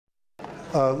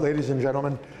Ladies and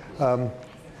gentlemen,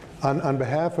 on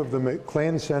behalf of the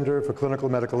MacLean Center for Clinical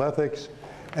Medical Ethics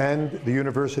and the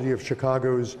University of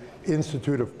Chicago's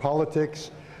Institute of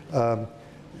Politics,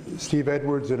 Steve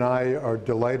Edwards and I are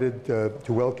delighted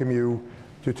to welcome you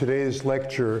to today's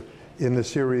lecture in the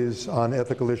series on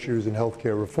ethical issues in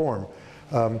healthcare reform.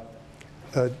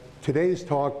 Today's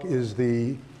talk is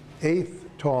the 8th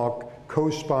talk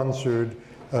co-sponsored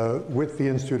with the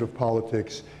Institute of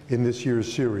Politics in this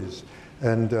year's series.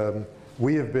 And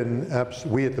we at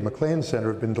the MacLean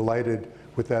Center have been delighted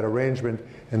with that arrangement,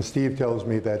 and Steve tells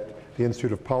me that the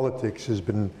Institute of Politics has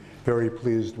been very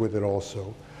pleased with it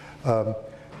also.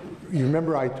 You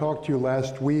remember I talked to you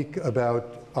last week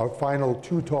about our final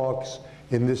 2 talks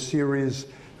in this series,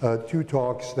 2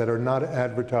 talks that are not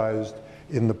advertised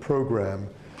in the program.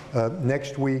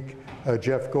 Next week,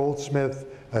 Jeff Goldsmith,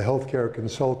 a healthcare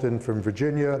consultant from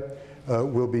Virginia,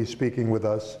 will be speaking with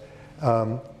us.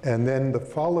 And then the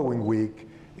following week,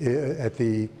 at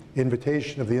the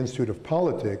invitation of the Institute of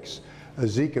Politics,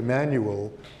 Zeke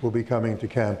Emanuel will be coming to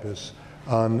campus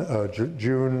on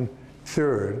June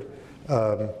 3rd.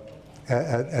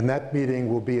 And that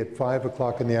meeting will be at 5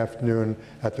 o'clock in the afternoon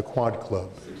at the Quad Club.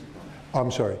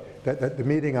 I'm sorry, the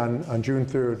meeting on June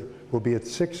 3rd will be at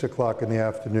 6 o'clock in the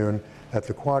afternoon at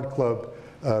the Quad Club.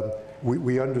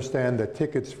 We understand that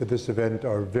tickets for this event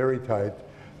are very tight.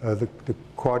 The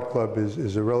Quad Club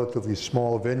is a relatively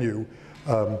small venue.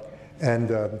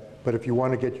 But if you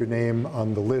want to get your name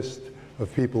on the list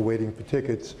of people waiting for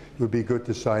tickets, it would be good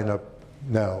to sign up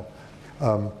now.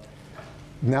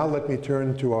 Now let me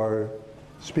turn to our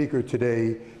speaker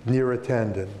today, Neera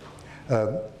Tanden.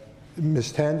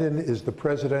 Ms. Tanden is the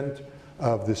president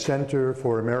of the Center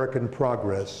for American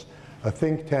Progress, a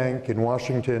think tank in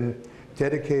Washington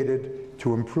dedicated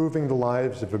to improving the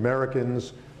lives of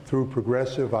Americans through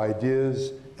progressive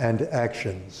ideas and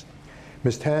actions.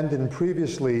 Ms. Tanden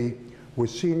previously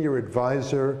was senior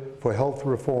advisor for health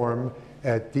reform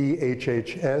at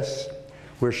DHHS,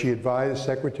 where she advised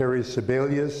Secretary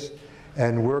Sebelius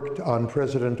and worked on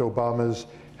President Obama's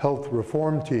health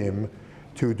reform team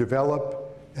to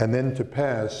develop and then to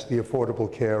pass the Affordable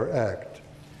Care Act.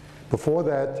 Before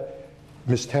that,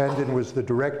 Ms. Tanden was the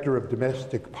director of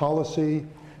domestic policy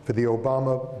for the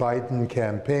Obama-Biden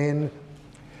campaign.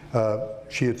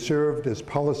 She had served as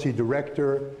policy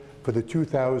director for the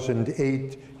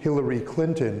 2008 Hillary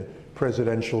Clinton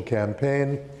presidential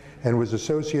campaign and was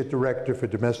associate director for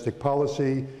domestic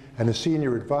policy and a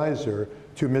senior advisor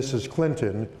to Mrs.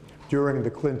 Clinton during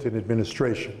the Clinton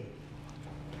administration.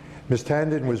 Ms.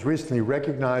 Tanden was recently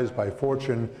recognized by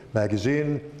Fortune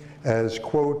magazine as,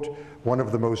 quote, one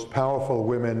of the most powerful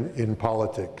women in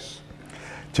politics.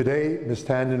 Today, Ms.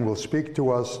 Tanden will speak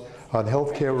to us on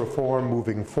healthcare reform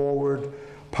moving forward,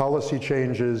 policy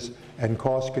changes, and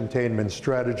cost containment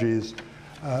strategies.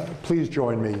 Please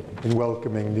join me in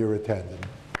welcoming Neera Tanden.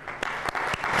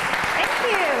 Thank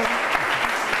you.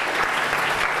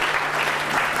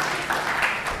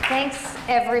 Thanks,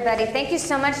 everybody. Thank you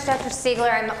so much, Dr.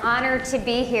 Stiegler. I'm honored to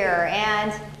be here.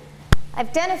 And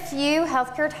I've done a few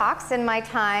healthcare talks in my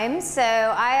time, so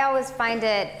I always find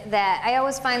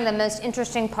the most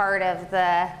interesting part of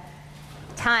the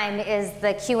time is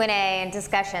the Q&A and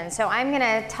discussion. So I'm going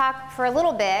to talk for a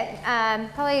little bit,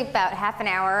 probably about half an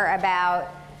hour, about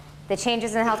the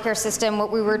changes in the healthcare system,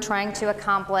 what we were trying to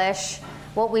accomplish,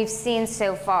 what we've seen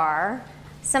so far.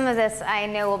 Some of this I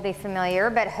know will be familiar,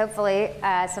 but hopefully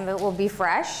some of it will be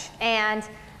fresh.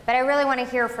 But I really want to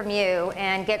hear from you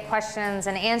and get questions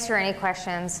and answer any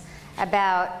questions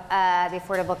about the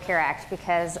Affordable Care Act,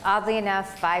 because oddly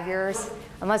enough,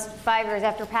 almost 5 years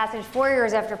after passage, 4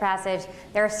 years after passage,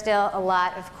 there are still a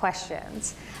lot of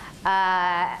questions.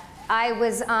 I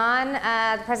was on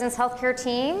the President's healthcare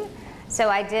team, so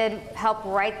I did help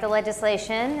write the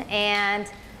legislation, and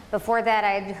before that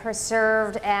I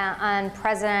served on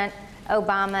President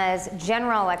Obama's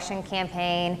general election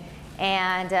campaign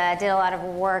and did a lot of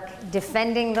work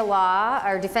defending the law,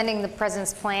 or defending the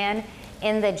president's plan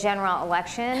in the general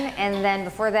election. And then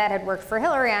before that, had worked for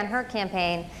Hillary on her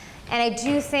campaign. And I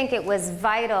do think it was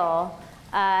vital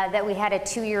that we had a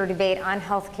 2-year debate on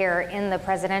healthcare in the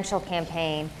presidential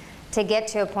campaign to get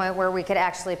to a point where we could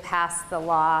actually pass the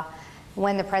law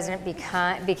when the president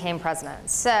became president.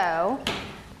 So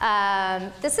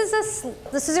this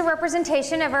is a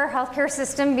representation of our healthcare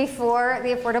system before the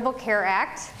Affordable Care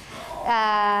Act.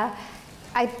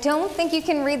 I don't think you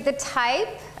can read the type.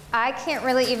 I can't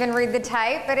really even read the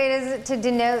type, but it is to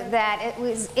denote that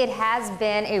it has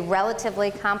been a relatively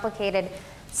complicated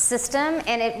system,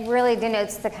 and it really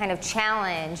denotes the kind of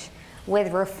challenge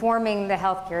with reforming the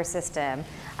healthcare system.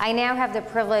 I now have the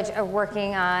privilege of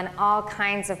working on all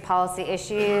kinds of policy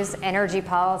issues: energy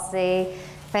policy,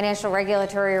 financial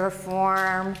regulatory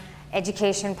reform,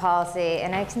 education policy.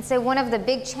 And I can say one of the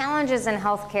big challenges in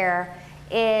healthcare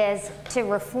is to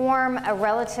reform a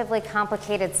relatively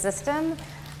complicated system.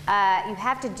 You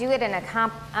have to do it in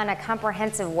on a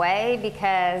comprehensive way,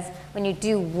 because when you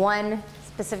do one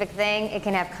specific thing, it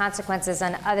can have consequences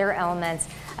on other elements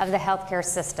of the healthcare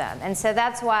system. And so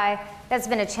that's why that's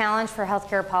been a challenge for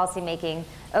healthcare policymaking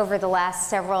over the last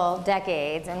several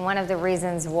decades, and one of the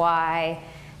reasons why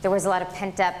there was a lot of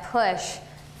pent-up push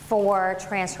for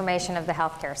transformation of the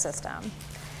healthcare system.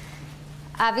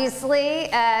 Obviously,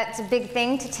 it's a big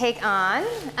thing to take on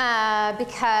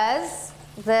because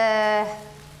the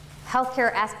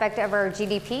healthcare aspect of our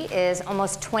GDP is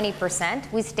almost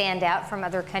 20%. We stand out from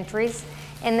other countries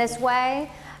in this way.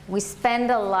 We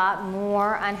spend a lot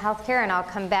more on healthcare, and I'll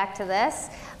come back to this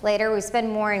later. We spend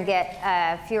more and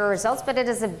get fewer results, but it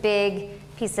is a big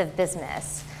piece of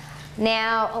business.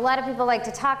 Now, a lot of people like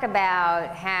to talk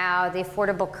about how the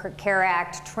Affordable Care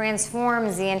Act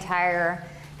transforms the entire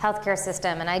healthcare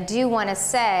system, and I do want to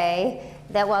say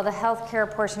that while the healthcare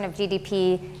portion of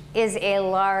GDP is a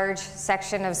large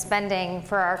section of spending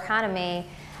for our economy,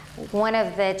 one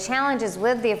of the challenges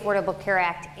with the Affordable Care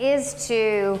Act is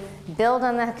to build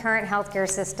on the current healthcare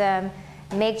system,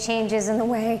 make changes in the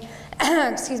way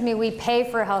excuse me, we pay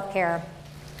for healthcare,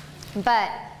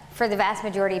 but for the vast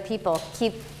majority of people,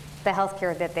 keep the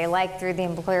healthcare that they like through the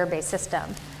employer-based system.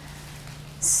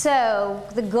 So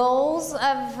the goals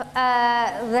of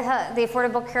the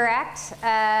Affordable Care Act,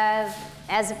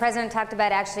 as the President talked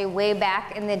about actually way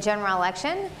back in the general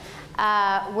election,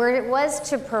 where it was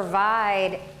to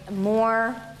provide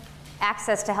more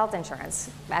access to health insurance.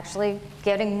 Actually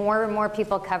getting more and more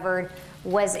people covered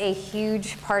was a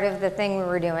huge part of the thing we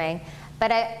were doing.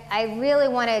 But I really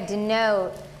wanted to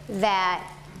note that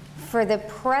for the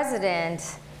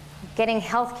President, getting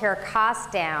healthcare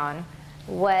costs down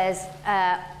was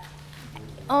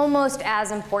almost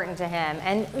as important to him.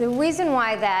 And the reason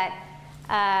why that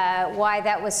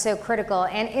was so critical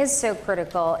and is so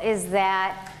critical is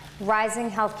that rising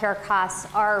healthcare costs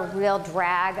are a real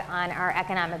drag on our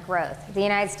economic growth. The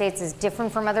United States is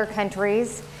different from other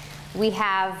countries. We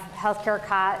have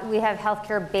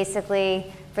healthcare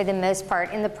basically, for the most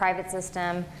part, in the private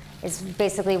system. It's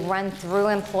basically run through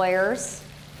employers.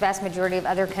 The vast majority of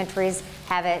other countries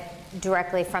have it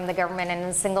directly from the government in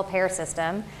a single payer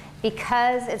system.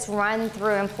 Because it's run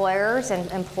through employers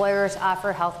and employers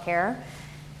offer health care,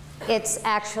 it's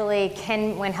actually,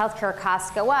 when healthcare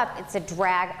costs go up, it's a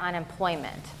drag on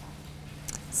employment.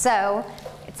 So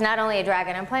it's not only a drag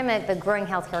on employment, but growing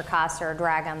healthcare costs are a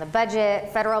drag on the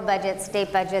budget, federal budget,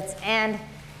 state budgets, and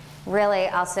really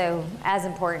also, as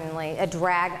importantly, a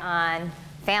drag on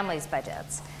families'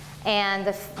 budgets.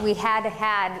 And we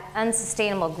had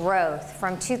unsustainable growth.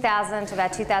 From 2000 to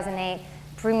about 2008,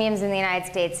 premiums in the United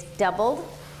States doubled.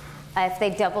 If they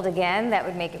doubled again, that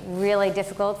would make it really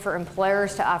difficult for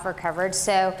employers to offer coverage.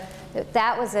 So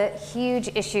that was a huge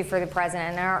issue for the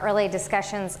President. In our early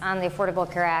discussions on the Affordable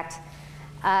Care Act,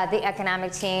 the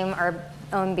economic team, our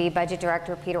OMB budget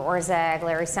director, Peter Orszag,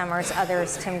 Larry Summers,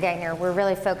 others, Tim Geithner, were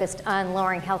really focused on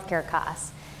lowering healthcare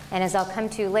costs. And as I'll come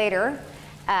to later,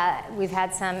 we've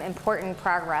had some important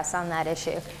progress on that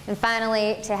issue. And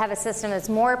finally, to have a system that's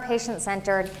more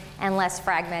patient-centered and less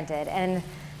fragmented. And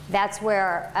that's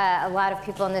where a lot of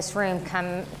people in this room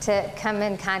come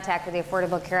in contact with the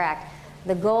Affordable Care Act.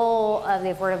 The goal of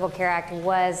the Affordable Care Act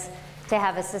was to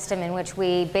have a system in which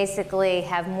we basically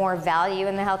have more value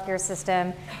in the healthcare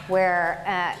system, where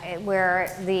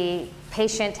the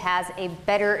patient has a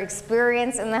better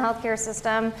experience in the healthcare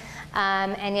system,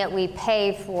 and yet we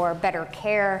pay for better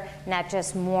care, not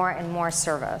just more and more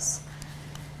service.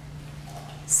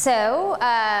 So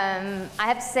I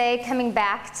have to say, coming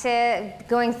back to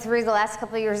going through the last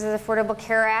couple of years of the Affordable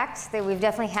Care Act, that we've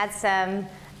definitely had some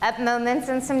up moments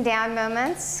and some down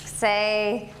moments.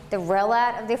 Say the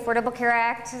rollout of the Affordable Care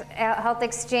Act, Health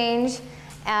Exchange,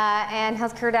 and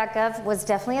healthcare.gov was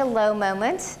definitely a low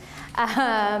moment.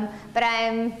 But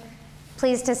I'm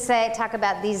pleased to talk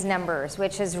about these numbers,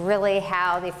 which is really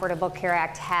how the Affordable Care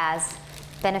Act has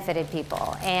benefited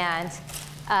people. And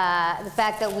the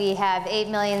fact that we have 8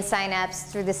 million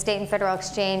signups through the state and federal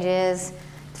exchanges,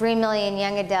 3 million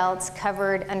young adults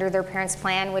covered under their parents'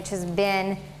 plan, which has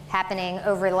been happening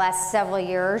over the last several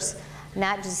years,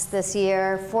 not just this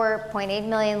year. 4.8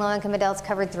 million low-income adults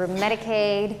covered through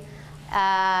Medicaid,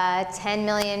 10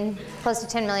 million, close to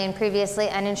 10 million previously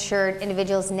uninsured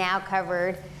individuals now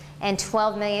covered, and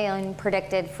 12 million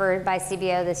predicted by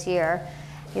CBO this year.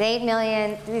 The 8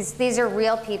 million, these are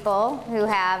real people who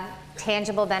have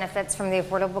tangible benefits from the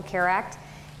Affordable Care Act.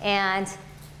 And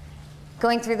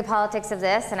going through the politics of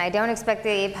this, and I don't expect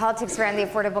the politics around the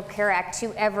Affordable Care Act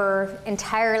to ever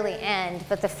entirely end,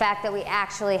 but the fact that we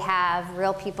actually have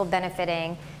real people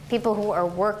benefiting, people who are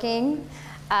working,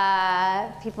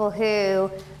 people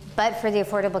who, but for the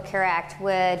Affordable Care Act,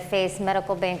 would face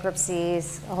medical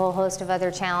bankruptcies, a whole host of other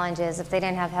challenges if they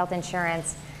didn't have health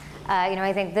insurance.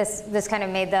 I think this kind of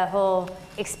made the whole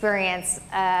experience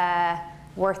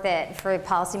worth it for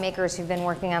policymakers who've been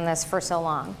working on this for so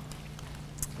long.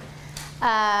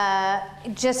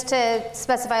 Just to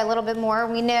specify a little bit more,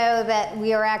 we know that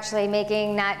we are actually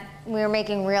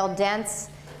making real dents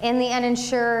in the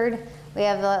uninsured. We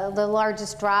have the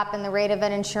largest drop in the rate of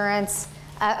uninsurance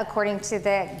according to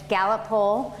the Gallup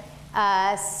poll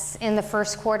in the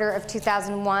first quarter of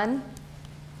 2001.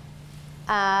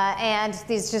 And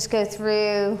these just go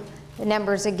through the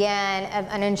numbers again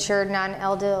of uninsured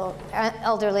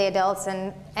non-elderly adults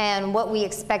and what we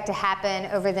expect to happen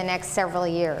over the next several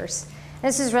years.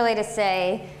 This is really to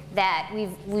say that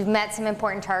we've met some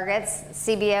important targets.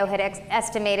 CBO had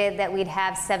estimated that we'd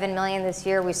have 7 million this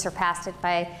year. We surpassed it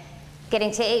by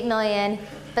getting to 8 million,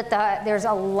 but there's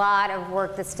a lot of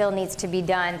work that still needs to be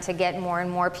done to get more and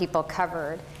more people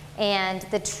covered. And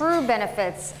the true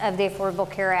benefits of the Affordable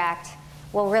Care Act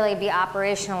will really be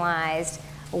operationalized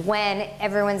when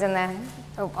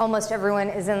almost everyone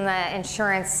is in the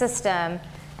insurance system,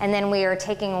 and then we are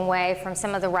taking away from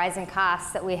some of the rising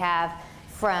costs that we have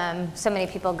from so many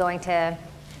people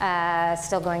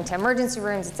still going to emergency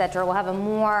rooms, et cetera. We'll have a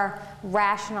more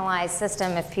rationalized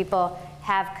system if people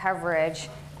have coverage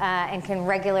and can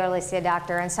regularly see a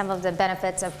doctor, and some of the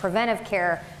benefits of preventive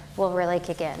care will really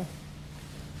kick in.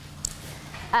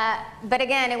 But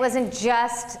again,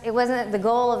 the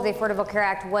goal of the Affordable Care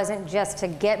Act wasn't just to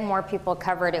get more people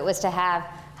covered, it was to have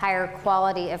higher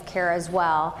quality of care as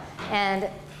well. And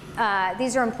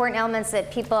these are important elements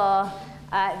that people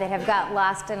that have got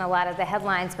lost in a lot of the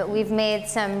headlines, but we've made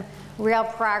some real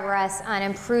progress on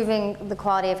improving the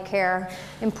quality of care.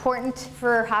 Important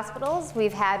for hospitals,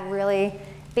 we've had really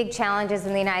big challenges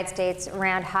in the United States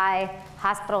around high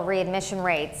hospital readmission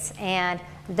rates, and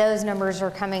those numbers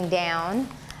are coming down.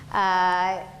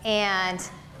 And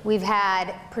we've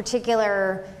had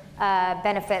particular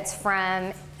benefits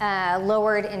from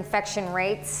lowered infection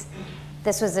rates.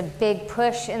 This was a big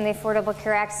push in the Affordable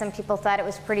Care Act. Some people thought it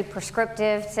was pretty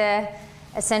prescriptive to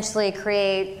essentially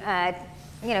create a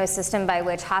system by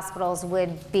which hospitals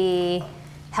would be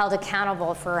held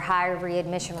accountable for high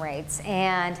readmission rates.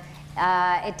 And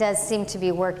it does seem to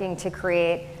be working to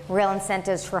create real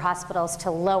incentives for hospitals to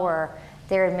lower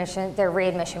their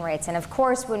readmission rates. And of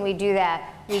course, when we do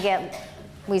that,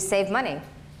 we save money.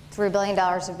 $3 billion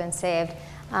have been saved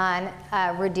on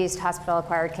reduced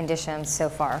hospital-acquired conditions so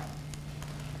far.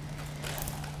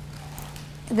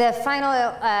 The final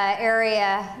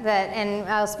area and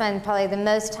I'll spend probably the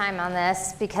most time on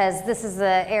this because this is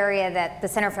the area that the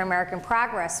Center for American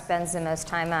Progress spends the most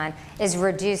time on, is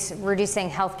reducing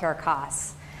healthcare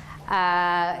costs.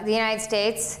 The United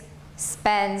States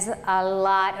spends a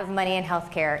lot of money in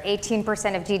healthcare.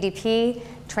 18% of GDP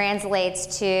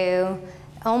translates to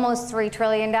almost $3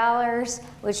 trillion,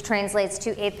 which translates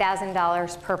to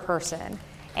 $8,000 per person.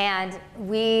 And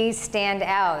we stand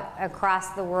out across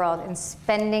the world in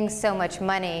spending so much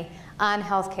money on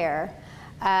healthcare.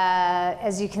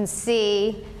 As you can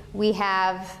see, we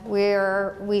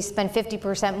spend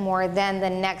 50% more than the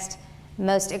next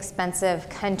most expensive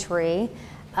country,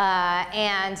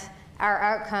 and our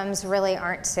outcomes really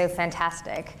aren't so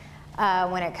fantastic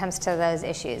when it comes to those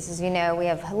issues. As you know, we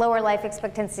have lower life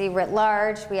expectancy writ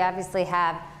large. We obviously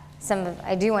have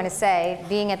I do want to say,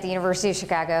 being at the University of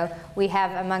Chicago, we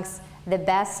have amongst the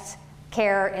best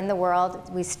care in the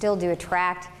world. We still do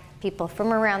attract people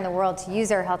from around the world to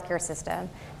use our healthcare system.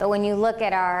 But when you look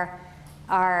at our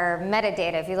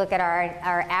metadata, if you look at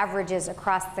our averages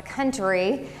across the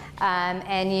country,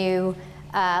 and you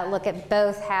look at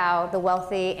both how the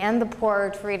wealthy and the poor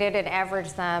are treated and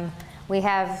average them, we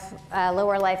have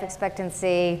lower life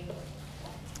expectancy.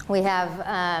 We have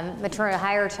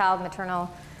higher child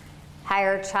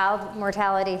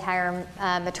mortality, higher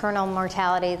maternal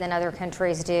mortality than other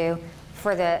countries do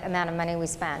for the amount of money we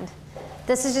spend.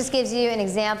 This just gives you an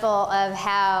example of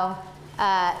how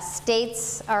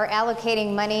states are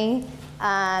allocating money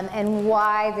and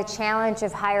why the challenge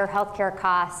of higher healthcare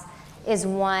costs is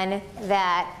one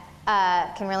that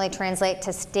can really translate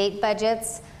to state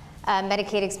budgets.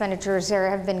 Medicaid expenditures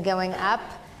have been going up,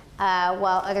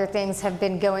 while other things have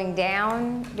been going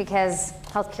down because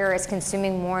healthcare is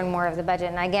consuming more and more of the budget.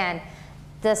 And again,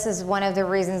 this is one of the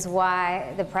reasons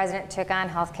why the president took on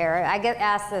healthcare. I get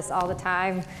asked this all the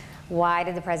time. Why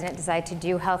did the president decide to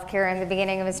do healthcare in the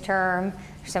beginning of his term?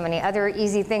 There's so many other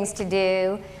easy things to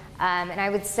do. And I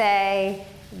would say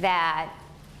that,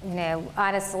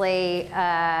 honestly,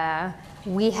 I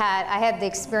had the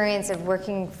experience of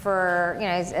working for,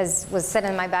 as was said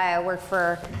in my bio, I worked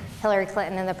for Hillary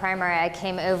Clinton in the primary. I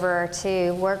came over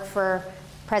to work for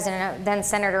then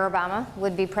Senator Obama,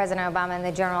 would-be President Obama in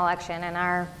the general election.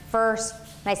 And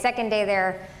my second day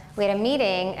there, we had a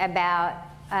meeting about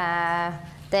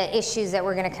the issues that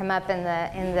were going to come up in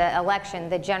the election,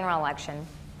 the general election.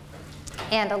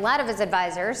 And a lot of his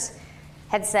advisors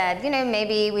had said,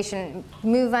 maybe we shouldn't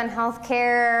move on health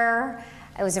care.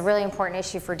 It was a really important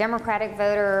issue for Democratic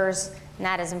voters,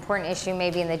 not as important issue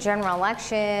maybe in the general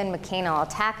election. McCain will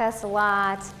attack us a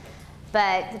lot.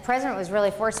 But the president was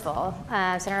really forceful.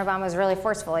 Senator Obama was really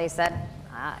forceful. He said,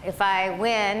 if I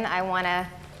win, I want to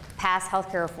pass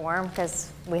healthcare reform, because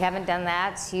we haven't done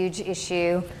that. It's a huge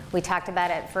issue. We talked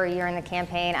about it for a year in the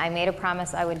campaign. I made a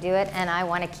promise I would do it, and I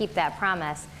want to keep that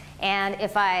promise. And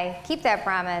if I keep that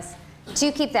promise,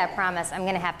 I'm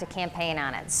going to have to campaign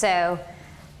on it. So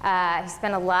he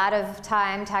spent a lot of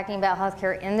time talking about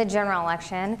healthcare in the general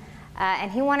election, and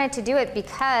he wanted to do it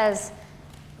because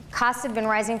costs had been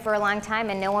rising for a long time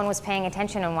and no one was paying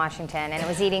attention in Washington, and it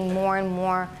was eating more and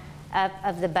more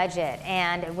of the budget,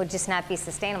 and it would just not be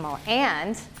sustainable.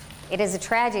 And it is a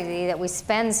tragedy that we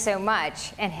spend so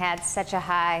much and had such a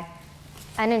high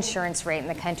uninsurance rate in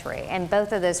the country. And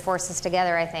both of those forces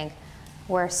together, I think,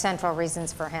 were central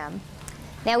reasons for him.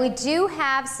 Now, we do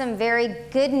have some very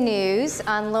good news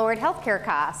on lowered healthcare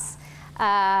costs.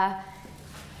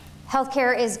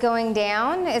 Healthcare is going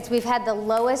down. We've had the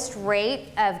lowest rate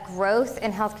of growth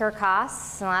in healthcare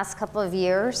costs in the last couple of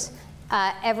years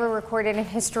ever recorded in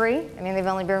history. I mean, they've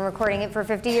only been recording it for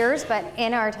 50 years, but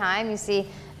in our time, you see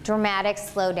dramatic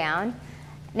slowdown.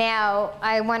 Now,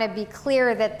 I want to be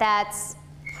clear that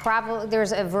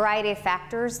there's a variety of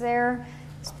factors there.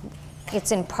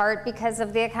 It's in part because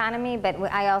of the economy, but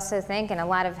I also think, and a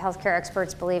lot of healthcare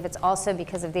experts believe, it's also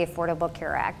because of the Affordable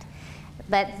Care Act.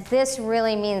 But this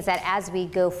really means that as we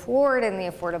go forward in the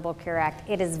Affordable Care Act,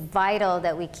 it is vital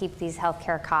that we keep these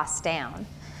healthcare costs down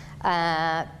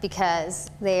because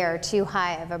they are too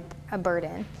high of a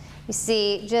burden. You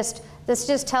see, this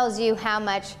just tells you how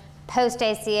much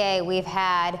post-ACA we've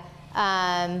had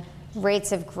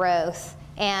rates of growth.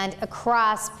 And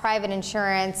across private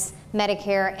insurance,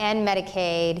 Medicare, and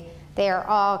Medicaid, they are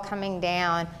all coming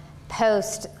down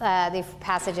post the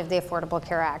passage of the Affordable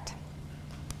Care Act.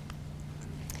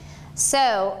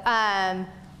 So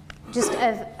just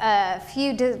a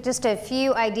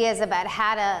few ideas about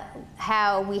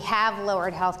how we have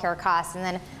lowered healthcare costs, and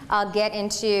then I'll get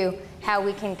into how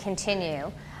we can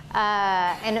continue.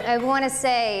 And I want to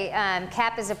say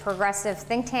CAP is a progressive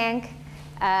think tank,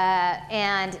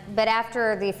 but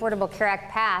after the Affordable Care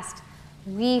Act passed,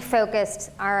 we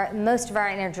focused most of our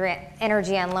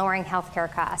energy on lowering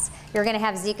healthcare costs. You're going to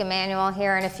have Zeke Emanuel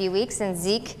here in a few weeks, and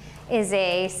Zeke is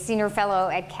a senior fellow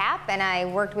at CAP, and I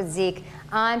worked with Zeke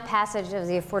on passage of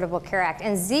the Affordable Care Act.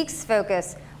 And Zeke's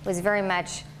focus was very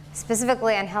much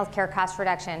specifically on healthcare cost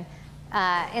reduction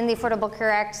in the Affordable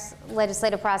Care Act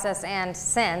legislative process and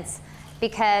since,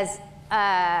 because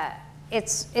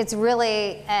it's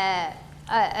really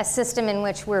a system in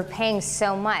which we're paying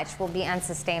so much will be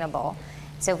unsustainable.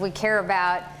 So if we care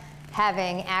about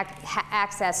having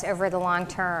access over the long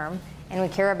term, and we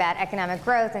care about economic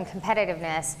growth and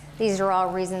competitiveness, these are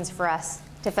all reasons for us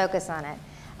to focus on it.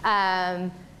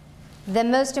 The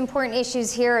most important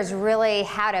issues here is really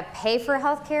how to pay for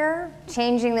healthcare,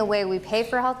 changing the way we pay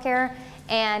for healthcare,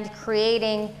 and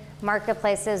creating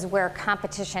marketplaces where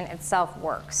competition itself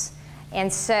works.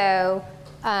 And so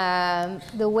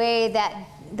the way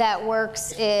that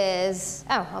works is,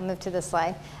 I'll move to this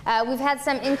slide. We've had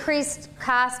some increased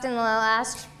cost in the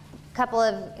last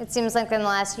it seems like in the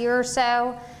last year or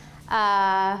so.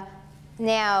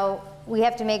 Now, we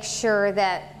have to make sure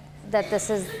that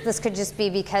this could just be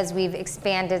because we've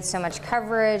expanded so much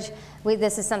coverage.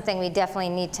 This is something we definitely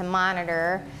need to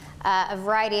monitor. A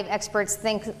variety of experts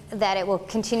think that it will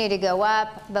continue to go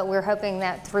up, but we're hoping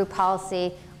that through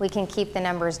policy, we can keep the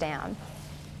numbers down.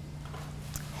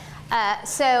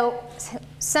 So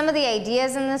some of the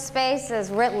ideas in this space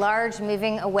is writ large,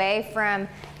 moving away from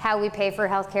how we pay for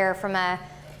healthcare from a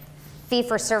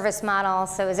fee-for-service model.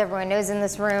 So as everyone knows in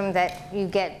this room, that you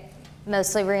get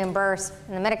mostly reimbursed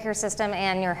in the Medicare system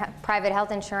and your private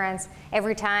health insurance.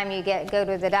 Every time you go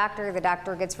to the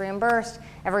doctor gets reimbursed.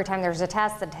 Every time there's a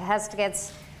test, the test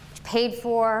gets paid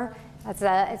for. It's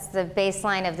the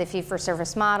baseline of the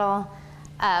fee-for-service model.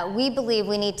 We believe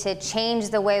we need to change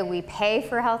the way we pay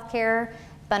for healthcare.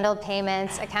 Bundled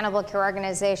payments, accountable care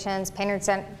organizations,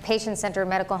 patient-centered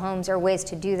medical homes are ways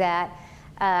to do that.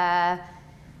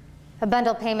 A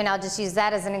bundled payment, I'll just use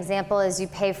that as an example, is you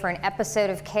pay for an episode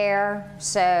of care.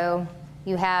 So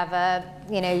you have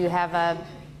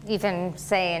even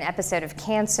say an episode of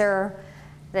cancer,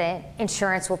 the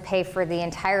insurance will pay for the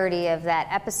entirety of that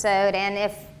episode. And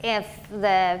if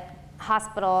the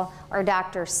hospital or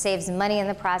doctor saves money in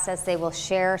the process, they will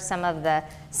share some of the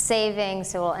savings,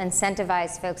 so it will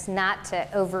incentivize folks not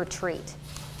to overtreat.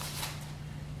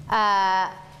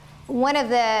 One of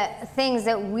the things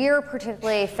that we're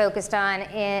particularly focused on,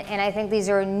 and I think these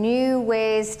are new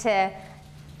ways to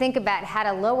think about how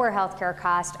to lower healthcare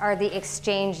costs, are the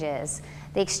exchanges.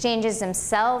 The exchanges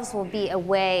themselves will be a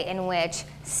way in which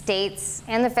states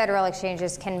and the federal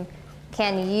exchanges can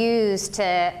use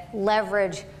to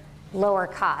leverage lower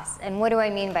costs. And what do I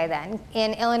mean by that?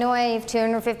 In Illinois, you have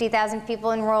 250,000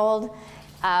 people enrolled.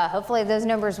 Hopefully those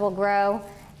numbers will grow.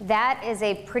 That is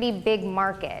a pretty big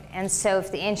market. And so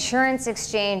if the insurance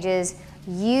exchanges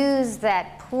use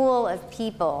that pool of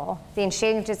people, the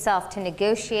exchange itself, to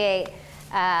negotiate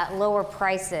lower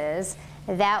prices,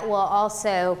 that will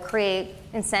also create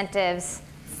incentives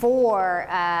for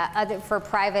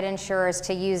private insurers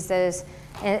to use those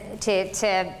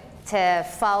to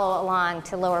follow along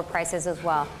to lower prices as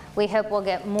well. We hope we'll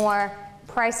get more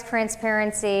price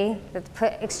transparency, that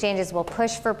the exchanges will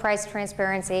push for price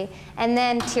transparency, and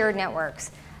then tiered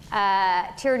networks.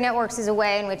 Tiered networks is a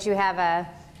way in which you have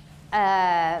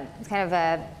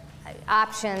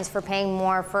options for paying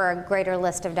more for a greater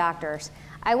list of doctors.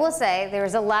 I will say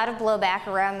there's a lot of blowback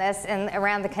around this and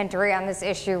around the country on this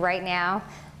issue right now.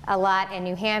 A lot in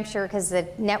New Hampshire because the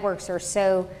networks are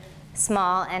so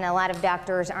small and a lot of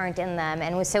doctors aren't in them.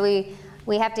 And so we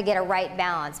have to get a right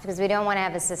balance, because we don't want to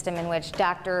have a system in which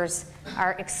doctors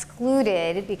are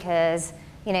excluded because,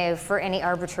 for any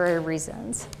arbitrary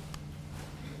reasons.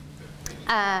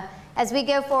 As we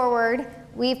go forward,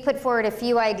 we've put forward a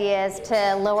few ideas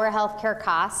to lower healthcare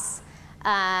costs.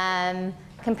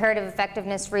 Comparative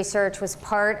effectiveness research was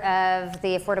part of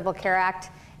the Affordable Care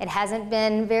Act. It hasn't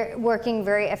been working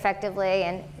very effectively,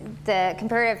 and the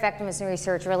comparative effectiveness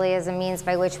research really is a means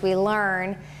by which we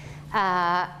learn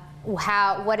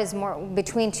what is more,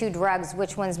 between two drugs,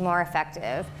 which one's more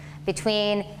effective.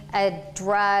 Between a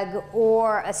drug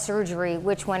or a surgery,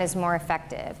 which one is more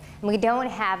effective. And we don't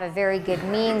have a very good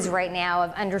means right now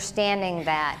of understanding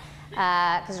that,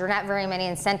 because there are not very many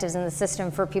incentives in the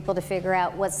system for people to figure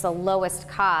out what's the lowest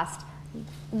cost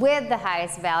with the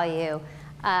highest value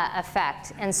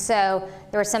effect. And so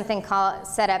there was something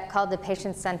set up called the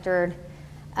Patient-Centered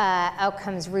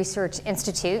Outcomes Research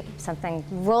Institute. Something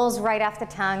rolls right off the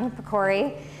tongue,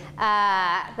 PCORI.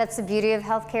 That's the beauty of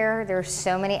healthcare. There's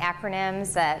so many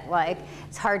acronyms that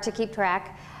it's hard to keep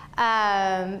track.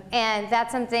 And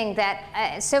that's something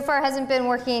that so far hasn't been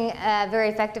working very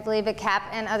effectively, but CAP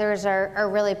and others are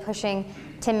really pushing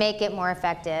to make it more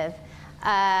effective.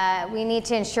 We need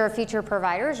to ensure future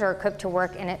providers are equipped to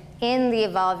work in the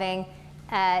evolving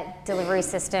delivery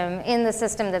system, in the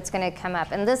system that's going to come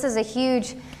up. And this is a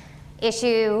huge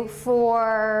issue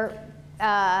for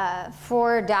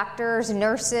doctors,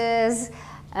 nurses.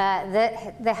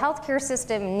 The healthcare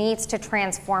system needs to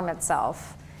transform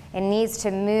itself. It needs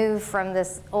to move from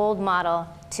this old model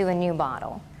to a new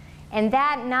model. And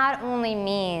that not only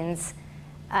means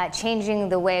changing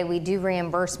the way we do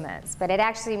reimbursements, but it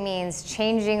actually means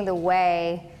changing the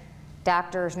way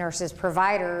doctors, nurses,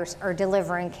 providers are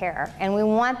delivering care. And we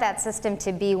want that system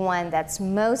to be one that's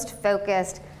most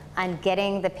focused on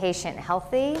getting the patient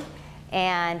healthy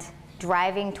and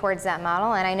driving towards that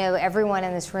model. And I know everyone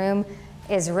in this room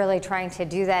is really trying to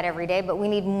do that every day, but we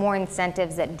need more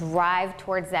incentives that drive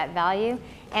towards that value.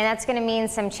 And that's going to mean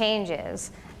some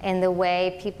changes in the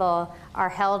way people are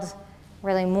held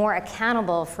really more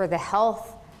accountable for the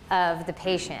health of the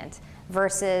patient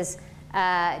versus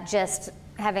just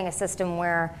having a system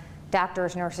where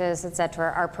doctors, nurses, et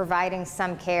cetera, are providing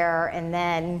some care and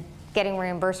then getting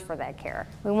reimbursed for that care.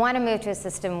 We want to move to a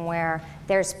system where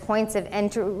there's points of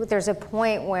entry, there's a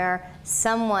point where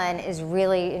someone is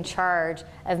really in charge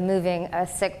of moving a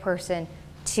sick person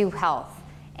to health.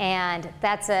 And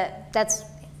that's a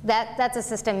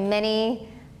system many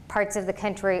parts of the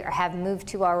country have moved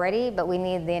to already, but we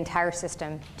need the entire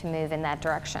system to move in that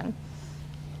direction.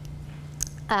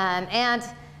 As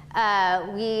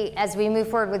we move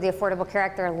forward with the Affordable Care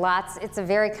Act, there are lots, it's a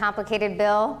very complicated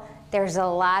bill. There's a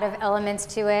lot of elements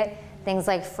to it. Things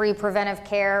like free preventive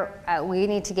care. We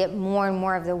need to get more and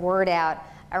more of the word out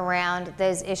around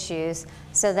those issues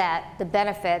so that the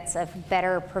benefits of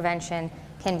better prevention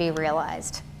can be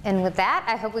realized. And with that,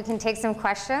 I hope we can take some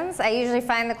questions. I usually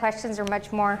find the questions are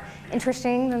much more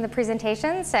interesting than the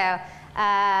presentation, so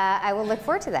I will look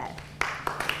forward to that.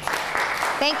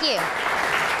 Thank you.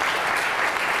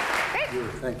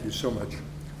 Great. Thank you so much.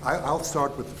 I'll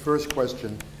start with the first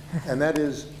question, and that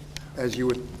is, as you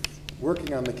were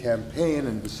working on the campaign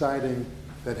and deciding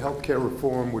that healthcare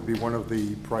reform would be one of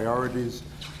the priorities,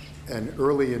 and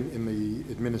early in the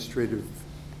administrative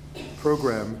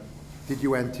program, did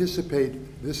you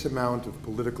anticipate this amount of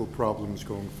political problems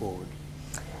going forward?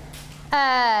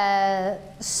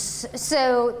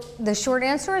 So the short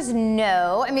answer is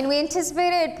no. I mean, we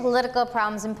anticipated political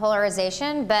problems and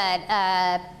polarization, but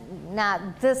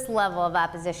not this level of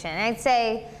opposition. I'd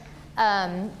say,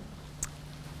 I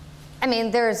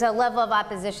mean, there's a level of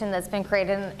opposition that's been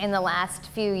created in the last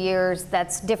few years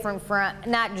that's different from,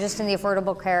 not just in the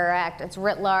Affordable Care Act, it's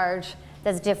writ large,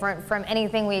 that's different from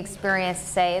anything we experienced,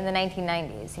 say, in the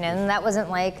 1990s. You know, and that wasn't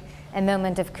like a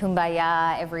moment of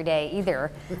kumbaya every day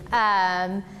either.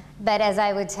 But as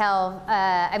I would tell,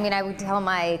 I mean, I would tell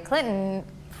my Clinton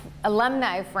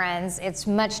alumni friends, it's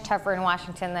much tougher in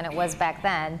Washington than it was back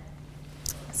then.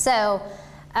 So,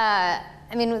 I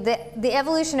mean, the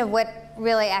evolution of what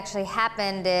really actually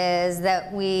happened is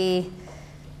that we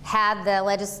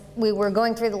were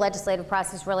going through the legislative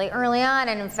process really early on,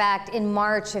 and in fact, in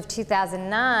March of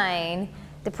 2009,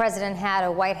 the president had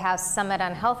a White House summit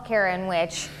on healthcare in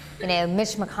which, you know,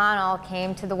 Mitch McConnell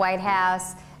came to the White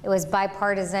House. It was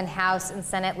bipartisan House and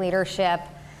Senate leadership,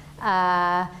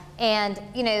 and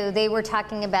you know, they were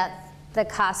talking about the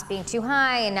cost being too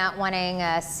high and not wanting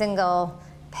a single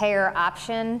payer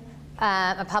option,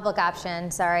 a public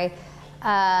option, sorry,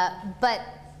 but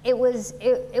it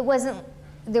wasn't.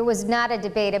 There was not a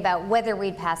debate about whether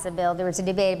we'd pass a bill. There was a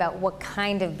debate about what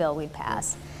kind of bill we'd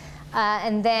pass.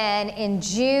 And then in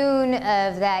June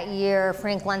of that year,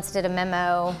 Frank Luntz did a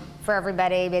memo for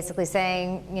everybody basically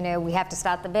saying, you know, we have to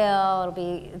stop the bill.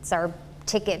 It's our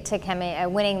ticket to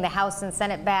winning the House and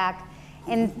Senate back.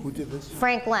 And who did this?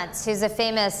 Frank Luntz, who's a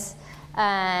famous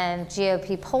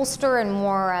GOP pollster and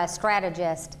more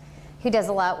strategist, who does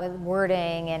a lot with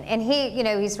wording. And he, you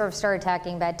know, he sort of started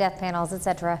talking about death panels, et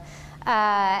cetera.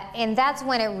 And that's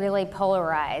when it really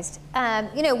polarized.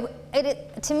 You know,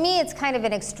 to me, it's kind of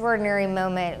an extraordinary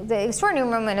moment. The extraordinary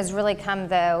moment has really come,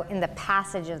 though, in the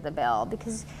passage of the bill,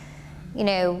 because, you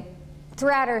know,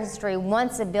 throughout our history,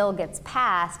 once a bill gets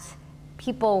passed,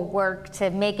 people work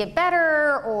to make it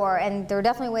better, and there are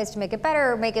definitely ways to make it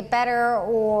better,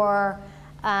 or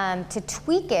to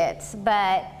tweak it.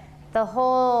 But the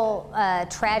whole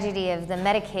tragedy of the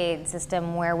Medicaid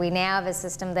system, where we now have a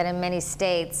system that in many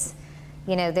states,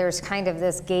 you know, there's kind of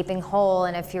this gaping hole,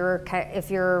 and if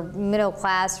you're middle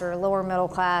class or lower middle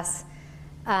class,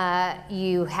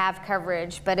 you have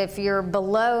coverage. But if you're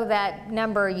below that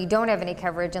number, you don't have any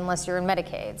coverage unless you're in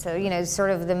Medicaid. So, you know,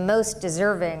 sort of the most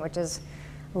deserving, which is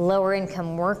lower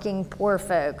income working poor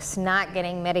folks, not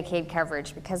getting Medicaid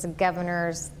coverage because the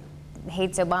governor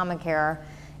hates Obamacare,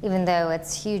 even though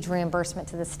it's huge reimbursement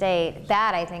to the state.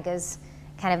 That, I think, is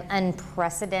kind of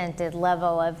unprecedented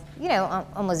level of, you know,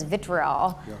 almost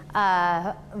vitriol,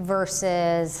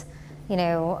 versus, you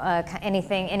know,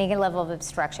 any level of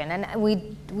obstruction. And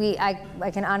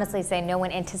I can honestly say no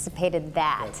one anticipated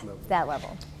that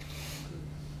level.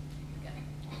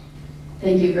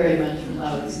 Thank you very much for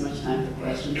allowing so much time for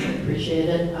questions. I appreciate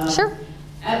it. Sure.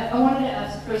 I wanted to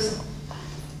ask first,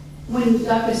 when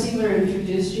Dr. Siegler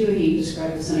introduced you, he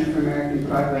described the Center for American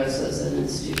Progress as an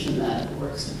institution that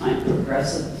works to find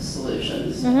progressive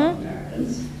solutions to help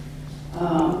Americans.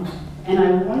 And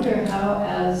I wonder how,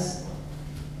 as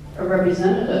a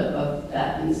representative of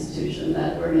that institution,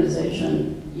 that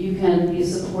organization, you can be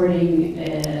supporting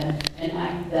an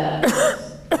act that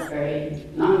is very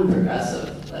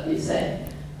non-progressive, let me say.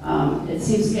 It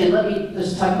seems, again, let me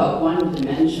just talk about one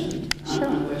dimension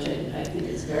on which I think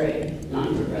is very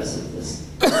non-progressive, this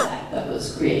act that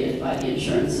was created by the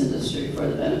insurance industry for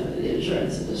the benefit of the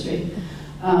insurance industry.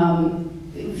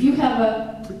 If you have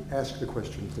a... Ask the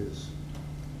question, please.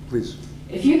 Please.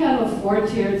 If you have a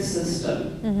four-tiered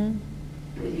system,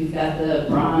 you've got the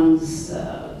bronze,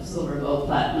 silver, gold,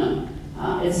 platinum,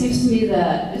 it seems to me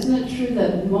that, isn't it true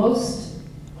that most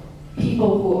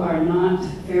people who are not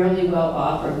fairly well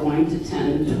off are going to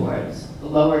tend towards the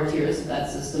lower tiers of that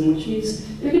system, which means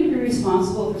they're going to be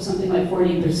responsible for something like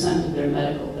 40% of their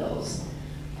medical bills.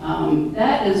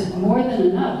 That is more than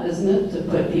enough, isn't it, to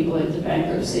put people into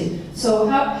bankruptcy? So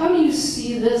how do you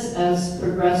see this as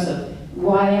progressive?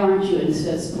 Why aren't you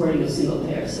instead supporting a single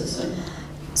payer system?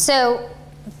 So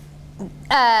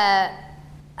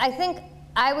I think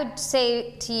I would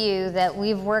say to you that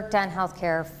we've worked on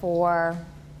healthcare for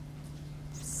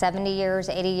 70 years,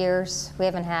 80 years. We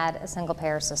haven't had a single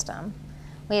payer system.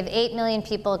 We have 8 million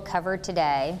people covered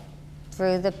today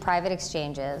through the private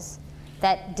exchanges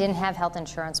that didn't have health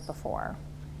insurance before.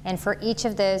 And for each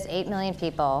of those 8 million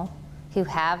people who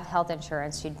have health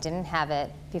insurance, who didn't have it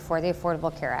before the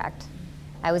Affordable Care Act,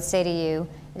 I would say to you,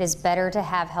 it is better to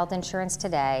have health insurance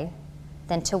today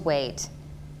than to wait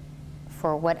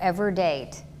for whatever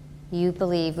date you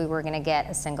believe we were going to get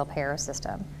a single payer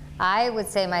system. I would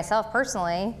say myself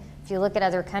personally, if you look at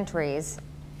other countries,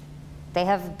 they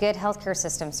have good healthcare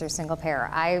systems through single payer.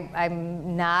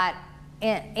 I'm not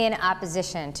in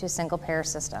opposition to a single payer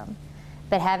system,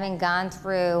 but having gone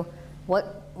through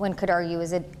what one could argue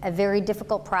is a very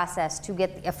difficult process to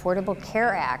get the Affordable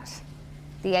Care Act,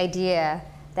 the idea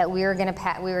that we were going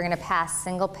to pass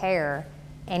single payer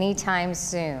anytime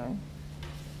soon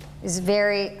is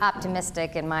very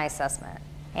optimistic in my assessment.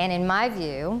 And in my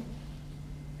view,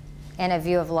 and a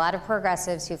view of a lot of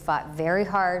progressives who fought very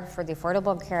hard for the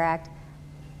Affordable Care Act,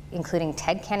 including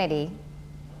Ted Kennedy,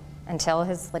 until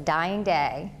his dying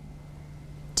day,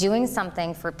 doing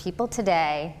something for people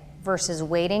today versus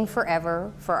waiting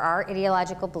forever for our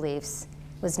ideological beliefs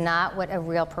was not what a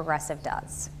real progressive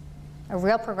does. A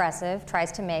real progressive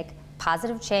tries to make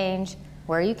positive change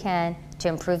where you can to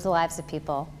improve the lives of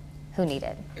people who need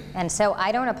it. And so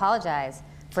I don't apologize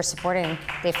for supporting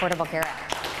the Affordable Care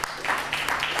Act.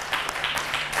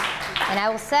 And I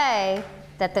will say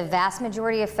that the vast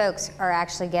majority of folks are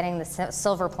actually getting the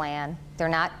silver plan. They're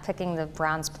not picking the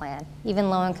bronze plan. Even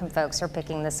low-income folks are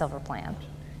picking the silver plan.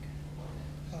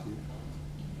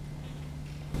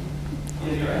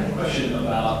 Yeah, I had a question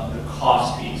about the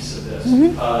cost piece of this,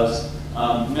 because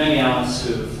many analysts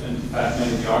who've, in fact,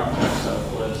 many of the architects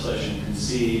of the legislation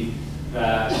concede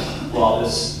that while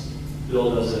this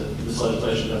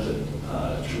legislation does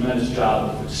a tremendous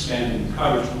job of expanding the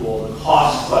coverage pool, the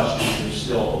cost questions are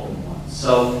still open ones.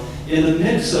 So in the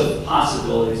mix of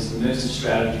possibilities, the mix of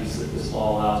strategies that this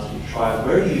law allows to be tried,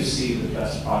 where do you see the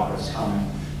best progress coming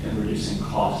in reducing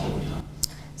cost over time?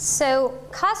 So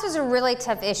cost is a really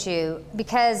tough issue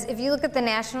because if you look at the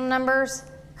national numbers,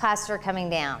 costs are coming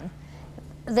down.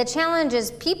 The challenge is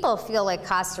people feel like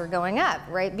costs are going up,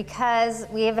 right? Because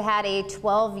we have had a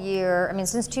 12-year, I mean,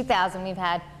 since 2000, we've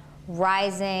had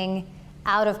rising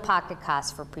out-of-pocket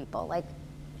costs for people. Like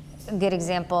a good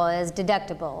example is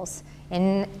deductibles.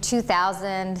 In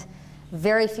 2000,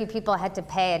 very few people had to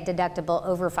pay a deductible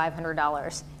over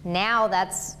 $500. Now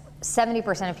that's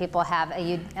 70% of people have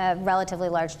a relatively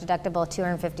large deductible,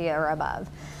 $250 or above.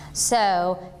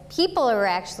 So people are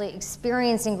actually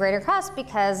experiencing greater costs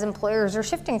because employers are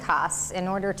shifting costs. In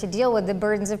order to deal with the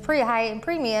burdens of high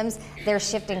premiums, they're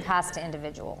shifting costs to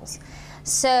individuals.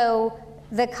 So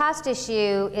the cost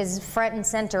issue is front and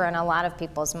center in a lot of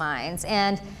people's minds.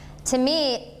 And to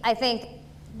me, I think,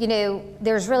 you know,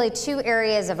 there's really two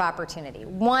areas of opportunity.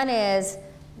 One is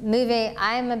moving,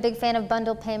 I'm a big fan of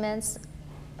bundled payments.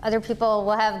 Other people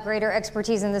will have greater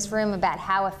expertise in this room about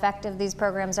how effective these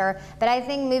programs are. But I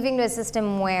think moving to a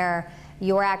system where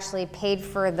you're actually paid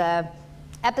for the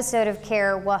episode of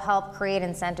care will help create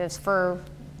incentives for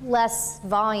less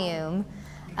volume.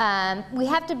 We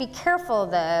have to be careful,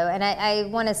 though, and I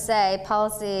want to say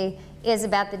policy is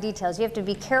about the details. You have to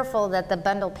be careful that the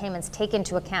bundled payments take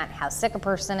into account how sick a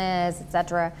person is, et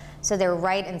cetera, so there are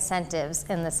right incentives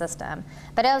in the system.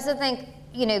 But I also think,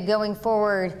 you know, going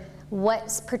forward,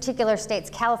 what particular states,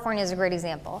 California is a great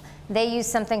example. They use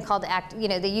something called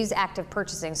they use active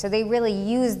purchasing. So they really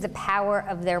use the power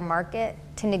of their market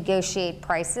to negotiate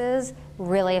prices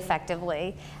really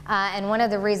effectively. And one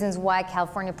of the reasons why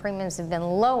California premiums have been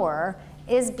lower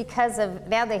is because of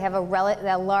now they have a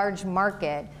large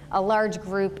market, a large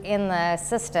group in the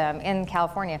system in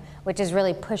California, which is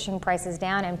really pushing prices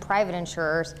down, and private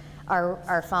insurers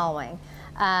are following.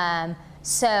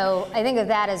 So I think of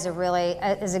that as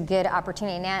a good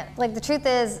opportunity. Now, like the truth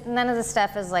is, none of this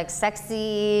stuff is like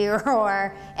sexy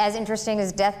or as interesting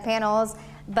as death panels,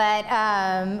 but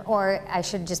or I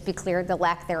should just be clear, the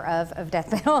lack thereof of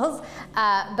death panels.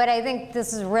 But I think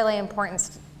this is really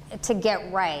important to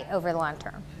get right over the long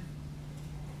term.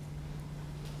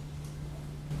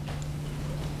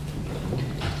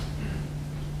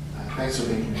 Thanks for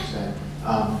being here today.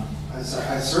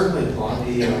 I certainly applaud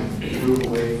the move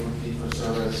away from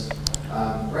fee-for-service.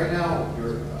 Right now,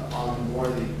 you're on more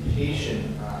the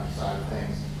patient side of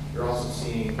things. You're also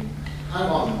seeing kind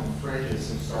of on the fringes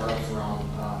some startups around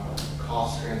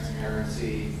cost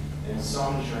transparency and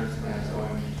some insurance plans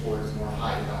going towards more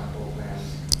high-deductible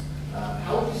plans.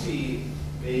 How would you see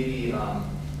maybe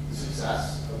the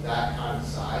success of that kind of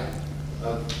side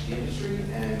of the industry,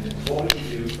 and what would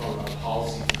you do from a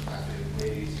policy perspective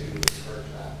maybe to encourage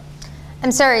that?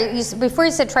 I'm sorry, before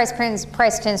you said price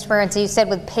transparency, you said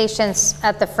with patients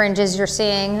at the fringes you're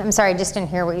seeing, I'm sorry, I just didn't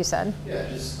hear what you said. Yeah,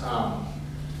 just,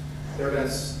 there have been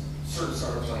certain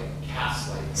startups like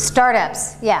Castlight.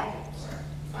 Startups, yeah.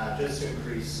 Just to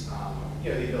increase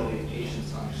the ability of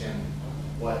patients to understand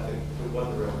what the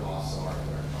real costs are of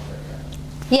their care.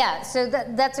 Yeah, so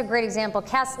that's a great example.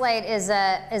 Castlight is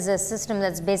a system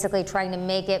that's basically trying to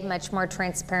make it much more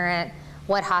transparent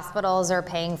what hospitals are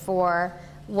paying for,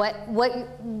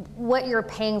 what you're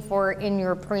paying for in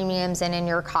your premiums and in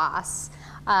your costs.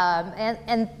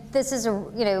 And this is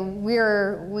we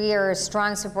are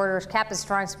strong supporters. CAP is a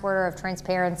strong supporter of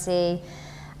transparency.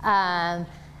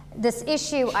 This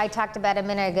issue I talked about a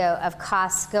minute ago of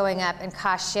costs going up and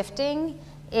cost shifting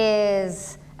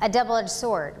is a double-edged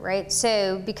sword, right?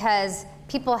 So because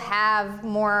people have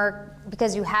more,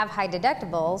 because you have high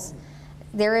deductibles,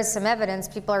 there is some evidence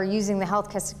people are using the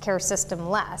health care system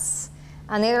less.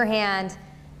 On the other hand,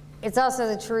 it's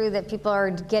also true that people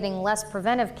are getting less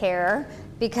preventive care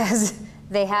because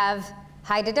they have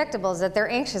high deductibles that they're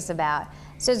anxious about.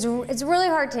 So it's really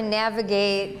hard to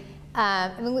navigate.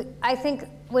 I think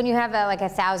when you have like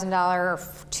 $1,000 or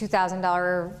 $2,000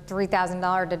 or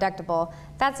 $3,000 deductible,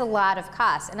 that's a lot of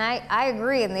cost. And I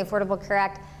agree in the Affordable Care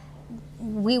Act,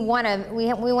 we want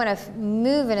to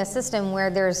move in a system where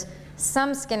there's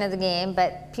some skin in the game,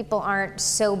 but people aren't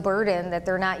so burdened that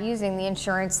they're not using the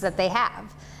insurance that they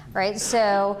have, right?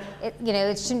 So it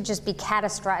shouldn't just be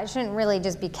catastrophic. It shouldn't really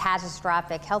just be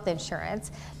catastrophic health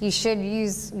insurance. You should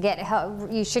get help.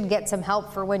 You should get some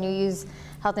help for when you use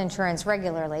health insurance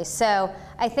regularly. So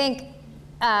I think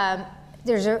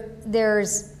there's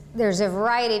a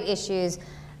variety of issues.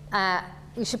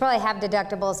 We should probably have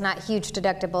deductibles, not huge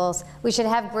deductibles. We should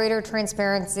have greater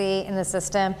transparency in the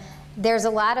system. There's a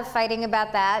lot of fighting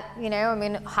about that. I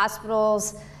mean,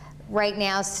 hospitals right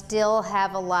now still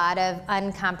have a lot of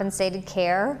uncompensated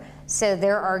care. So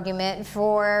their argument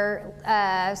for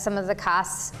some of the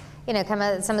costs,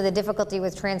 some of the difficulty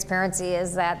with transparency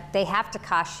is that they have to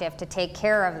cost shift to take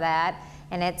care of that,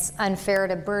 and it's unfair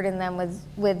to burden them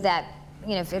with that.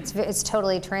 If it's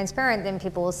totally transparent, then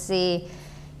people will see.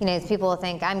 People will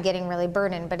think I'm getting really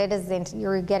burdened, but it is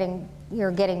you're getting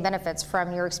benefits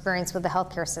from your experience with the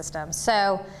healthcare system.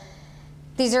 So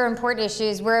these are important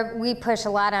issues where we push a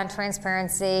lot on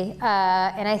transparency,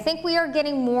 and I think we are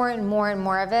getting more and more and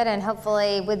more of it. And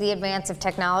hopefully, with the advance of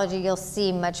technology, you'll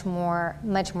see much more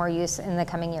use in the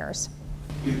coming years.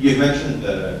 You mentioned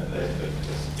the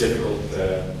difficult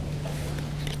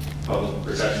public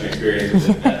perception experience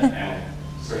with that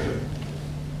sort of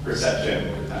perception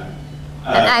over time.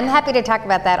 And I'm happy to talk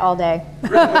about that all day.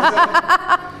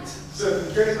 So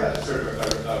I'm curious about sort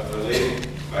of a related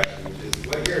question, which is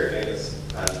what your, I guess,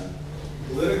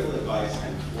 political advice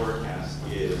and forecast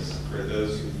is for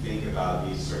those who think about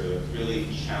these sort of really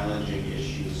challenging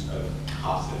issues of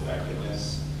cost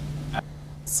effectiveness.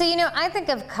 So, I think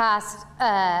of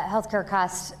healthcare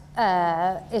cost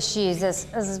issues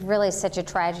as really such a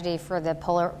tragedy from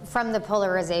the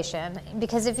polarization.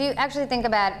 Because if you actually think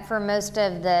about for most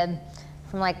of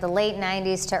from like the late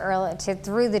 90s to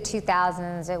through the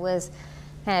 2000s, it was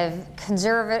kind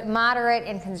of moderate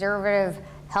and conservative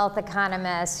health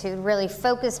economists who really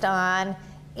focused on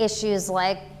issues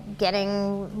like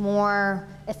getting more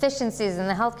efficiencies in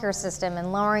the healthcare system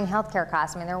and lowering healthcare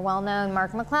costs. I mean, they're well known.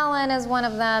 Mark McClellan is one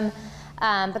of them.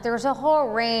 But there was a whole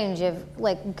range of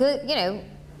like good,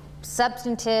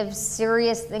 substantive,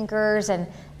 serious thinkers, and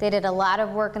they did a lot of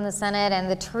work in the Senate. And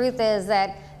the truth is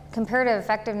that comparative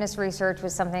effectiveness research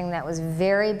was something that was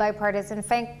very bipartisan. In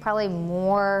fact, probably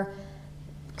more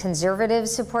conservatives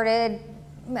supported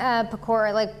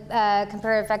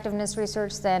comparative effectiveness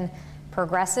research than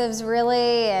progressives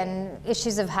really, and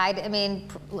issues of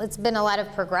it's been a lot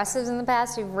of progressives in the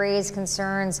past who've raised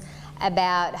concerns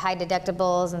about high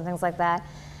deductibles and things like that.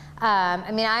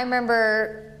 I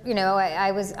remember,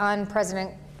 I was on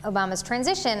President Obama's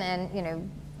transition, and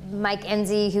Mike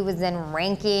Enzi, who was then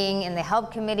ranking in the Help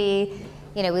Committee,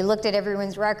 we looked at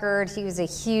everyone's record. He was a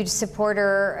huge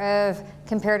supporter of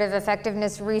comparative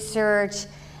effectiveness research.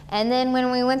 And then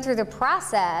when we went through the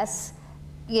process,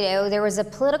 there was a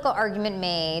political argument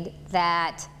made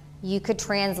that you could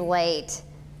translate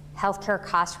healthcare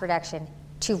cost reduction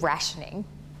to rationing,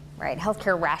 right?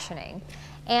 Healthcare rationing.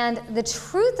 And the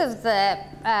truth of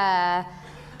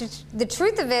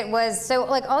it was, so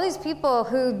like all these people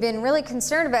who'd been really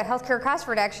concerned about healthcare cost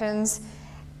reductions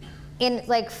in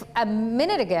like a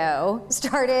minute ago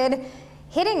started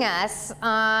hitting us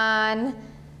on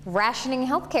rationing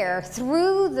healthcare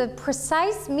through the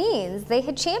precise means they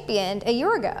had championed a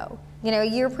year ago, a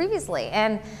year previously.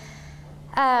 And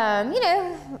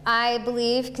I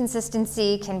believe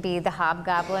consistency can be the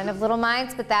hobgoblin of little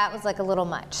minds, but that was like a little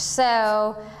much.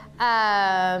 So,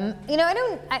 I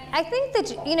think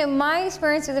that, my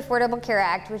experience with the Affordable Care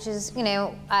Act, which is,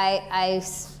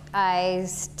 I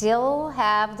still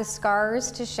have the scars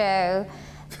to show.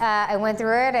 I went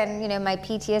through it, and, my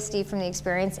PTSD from the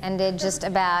experience ended just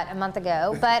about a month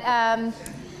ago. But,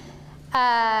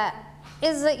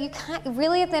 is that you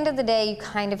really, at the end of the day, you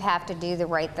kind of have to do the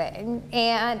right thing.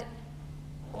 And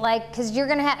because you're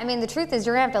gonna have, the truth is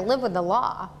you're gonna have to live with the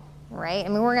law, right?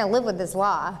 We're gonna live with this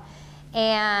law.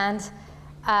 And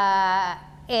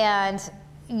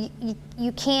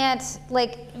you can't,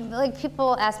 like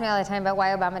people ask me all the time about why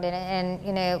Obama did it, and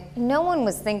no one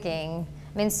was thinking,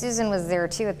 Susan was there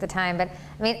too at the time, but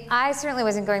I certainly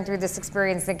wasn't going through this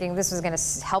experience thinking this was gonna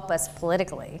help us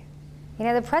politically.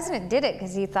 The president did it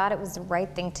because he thought it was the right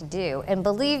thing to do. And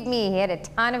believe me, he had a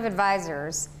ton of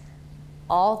advisors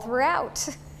all throughout,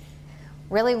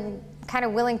 really kind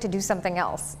of willing to do something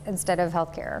else instead of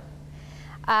healthcare.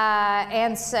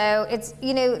 And so it's,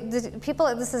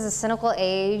 this is a cynical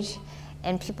age,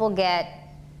 and people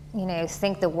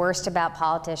think the worst about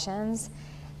politicians.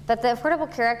 But the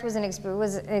Affordable Care Act was an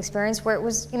experience where it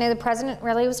was, the president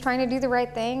really was trying to do the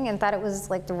right thing and thought it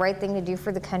was like the right thing to do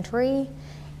for the country.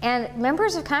 And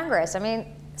members of Congress,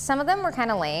 some of them were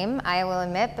kind of lame, I will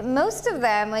admit, but most of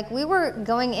them, we were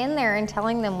going in there and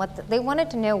telling them they wanted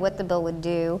to know what the bill would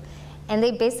do, and they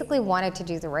basically wanted to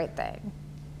do the right thing.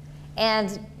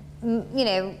 And,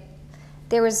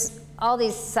 there was all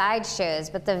these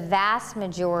sideshows, but the vast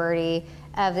majority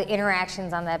of the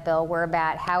interactions on that bill were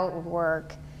about how it would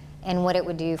work and what it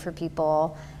would do for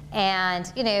people.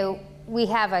 And, we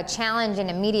have a challenge in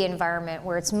a media environment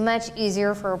where it's much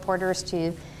easier for reporters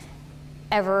to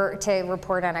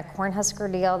report on a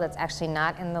Cornhusker deal that's actually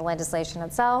not in the legislation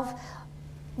itself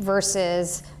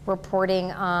versus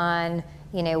reporting on,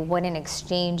 what an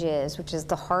exchange is, which is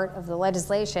the heart of the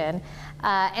legislation.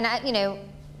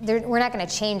 We're not going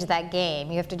to change that game.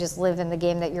 You have to just live in the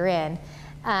game that you're in.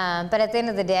 But at the end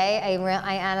of the day, I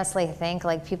honestly think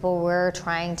people were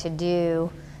trying to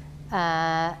do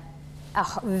a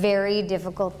very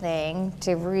difficult thing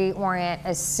to reorient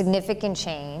a significant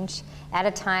change at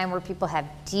a time where people have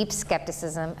deep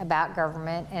skepticism about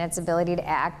government and its ability to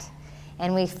act.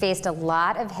 And we faced a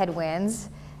lot of headwinds,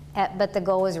 but the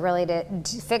goal was really to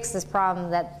fix this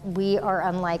problem that we are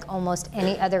unlike almost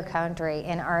any other country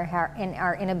in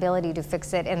our inability to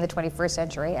fix it in the 21st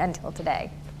century until today.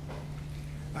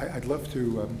 I'd love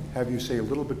to have you say a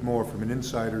little bit more from an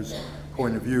insider's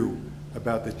point of view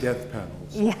about the death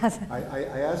panels. Yes.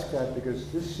 I ask that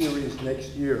because this series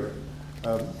next year,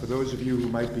 for those of you who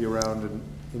might be around and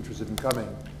interested in coming,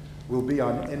 will be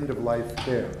on end-of-life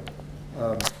care.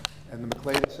 And the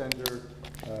MacLean Center,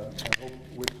 I hope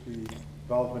with the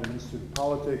involvement of Institute of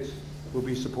Politics, will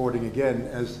be supporting again,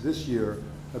 as this year,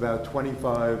 about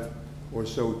 25 or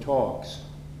so talks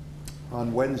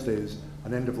on Wednesdays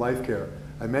on end-of-life care.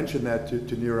 I mentioned that to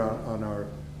Neera on our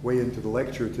way into the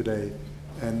lecture today,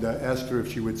 and asked her if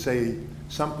she would say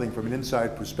something from an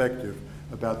inside perspective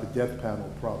about the death panel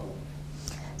problem.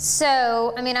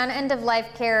 So, on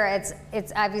end-of-life care,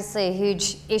 it's obviously a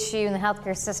huge issue in the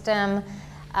healthcare system.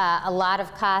 A lot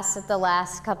of costs at the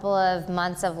last couple of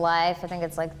months of life. I think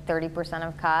it's like 30%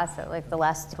 of costs at the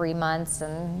last 3 months,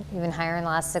 and even higher in the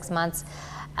last 6 months.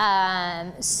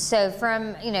 So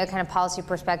from kind of policy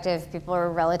perspective, people are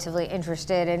relatively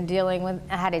interested in dealing with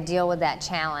how to deal with that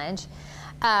challenge.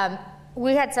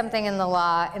 We had something in the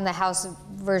law, in the House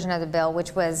version of the bill,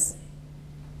 which I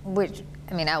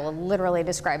will literally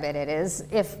describe it. It is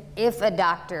if a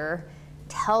doctor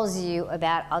tells you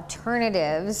about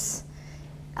alternative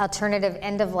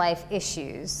end-of-life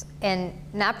issues and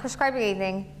not prescribing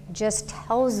anything, just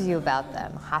tells you about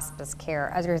them, hospice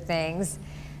care, other things.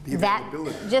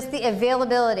 Just the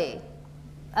availability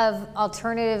of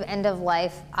alternative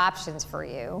end-of-life options for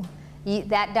you.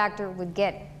 That doctor would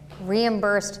get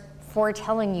reimbursed for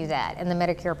telling you that in the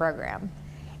Medicare program.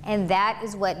 And that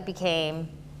is what became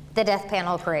the death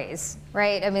panel craze,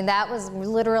 right? That was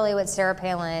literally what Sarah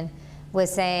Palin was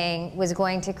saying was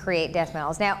going to create death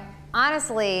panels. Now,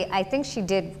 honestly, I think she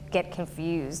did get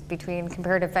confused between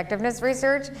comparative effectiveness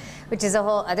research, which is a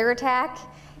whole other attack,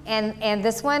 and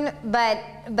this one, but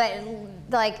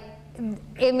I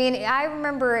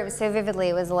remember it so vividly.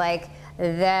 It was like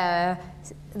the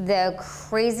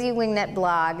crazy wingnut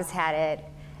blogs had it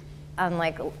on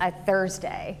a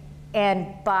Thursday,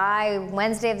 and by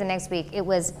Wednesday of the next week, it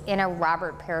was in a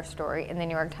Robert Pear story in the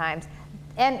New York Times.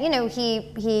 And you know,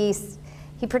 he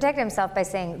protected himself by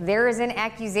saying there is an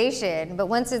accusation, but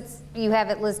once you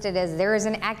have it listed as there is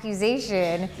an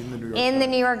accusation in the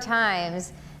New York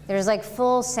Times, there's like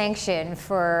full sanction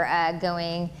for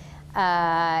going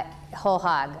whole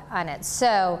hog on it.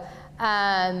 So,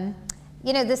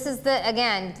 you know, this is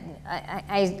again,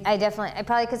 I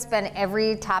probably could spend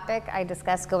every topic I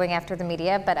discuss going after the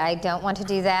media, but I don't want to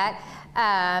do that.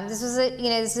 This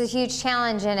is a huge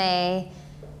challenge in a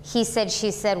he said,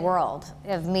 she said world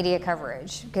of media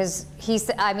coverage. Because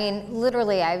I mean,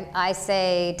 literally, I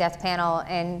say death panel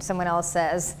and someone else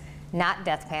says not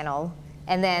death panel.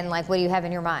 And then, like, what do you have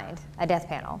in your mind? A death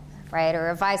panel, right?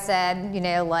 Or if I said, you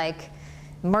know, like,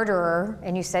 murderer,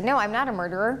 and you said, no, I'm not a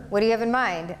murderer. What do you have in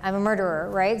mind? I'm a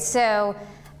murderer, right? So,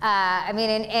 I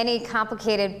mean, in any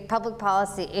complicated public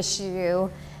policy issue,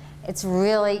 it's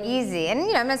really easy. And,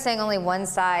 you know, I'm not saying only one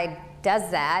side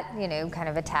does that, you know, kind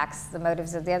of attacks the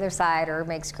motives of the other side or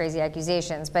makes crazy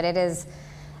accusations. But it is,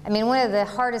 I mean, one of the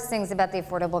hardest things about the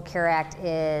Affordable Care Act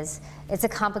is it's a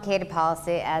complicated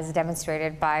policy, as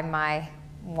demonstrated by my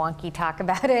wonky talk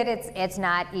about it. It's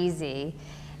not easy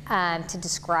to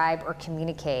describe or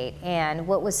communicate. And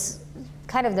what was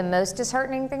kind of the most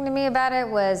disheartening thing to me about it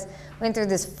was we went through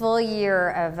this full year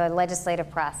of a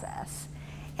legislative process.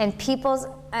 And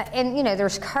and you know,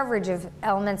 there's coverage of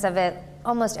elements of it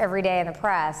almost every day in the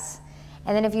press.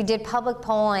 And then if you did public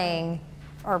polling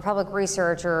or public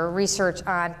research or research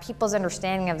on people's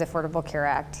understanding of the Affordable Care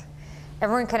Act,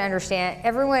 everyone could understand,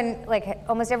 like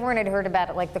almost everyone had heard about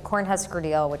it, like the Cornhusker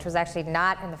deal, which was actually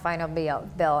not in the final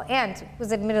bill and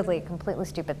was admittedly a completely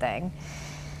stupid thing.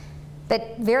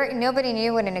 But nobody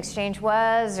knew what an exchange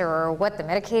was or what the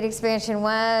Medicaid expansion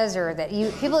was, or that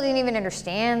people didn't even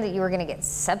understand that you were going to get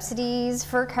subsidies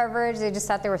for coverage. They just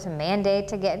thought there was a mandate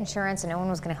to get insurance and no one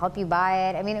was going to help you buy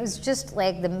it. I mean, it was just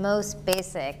like the most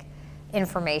basic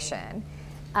information.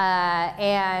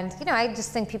 And, you know, I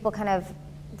just think people kind of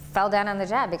fell down on the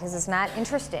job because it's not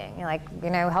interesting. Like,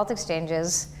 you know, health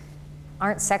exchanges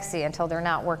aren't sexy until they're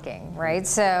not working, right?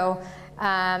 So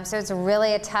it's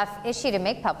really a tough issue to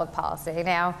make public policy.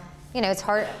 Now, you know, it's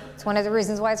hard. It's one of the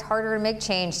reasons why it's harder to make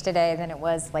change today than it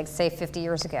was, like, say, 50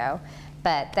 years ago.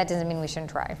 But that doesn't mean we shouldn't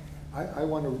try. I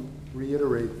want to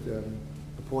reiterate the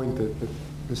point that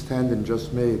Ms. Tanden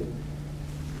just made.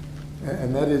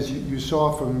 And that is, you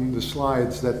saw from the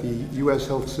slides that the U.S.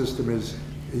 health system is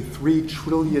a $3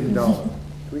 trillion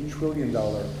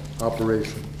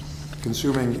operation,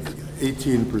 consuming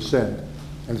 18%.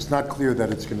 And it's not clear that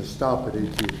it's going to stop at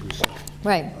 18%.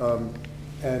 Right.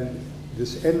 And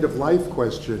this end-of-life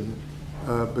question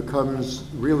becomes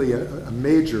really a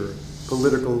major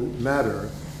political matter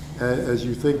as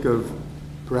you think of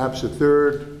perhaps a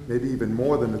third, maybe even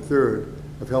more than a third,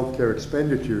 of healthcare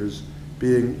expenditures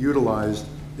being utilized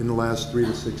in the last 3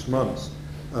 to 6 months.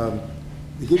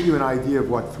 To give you an idea of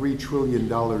what $3 trillion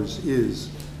is,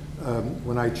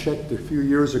 when I checked a few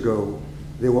years ago,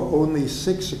 there were only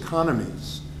 6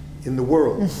 economies in the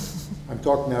world. I'm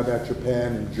talking now about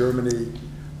Japan and Germany,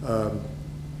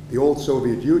 the old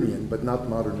Soviet Union, but not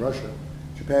modern Russia.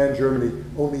 Japan, Germany,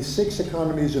 only 6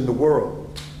 economies in the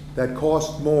world that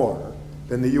cost more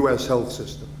than the US health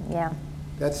system. Yeah.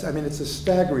 I mean, it's a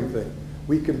staggering thing.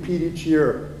 We compete each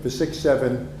year for 6,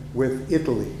 7 with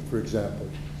Italy, for example,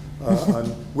 on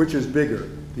which is bigger,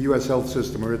 the US health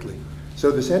system or Italy. So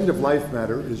this end-of-life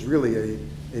matter is really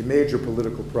a major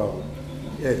political problem.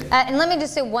 And let me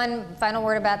just say one final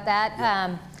word about that.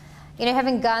 Yeah. You know,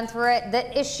 having gone through it,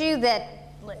 the issue that,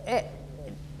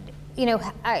 you know,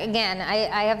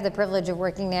 I have the privilege of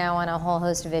working now on a whole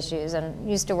host of issues and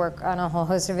used to work on a whole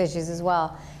host of issues as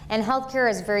well. And healthcare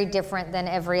is very different than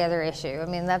every other issue. I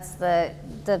mean, that's the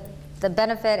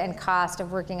benefit and cost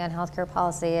of working on healthcare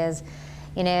policy is,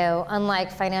 you know,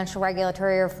 unlike financial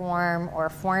regulatory reform or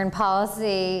foreign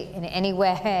policy in any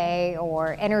way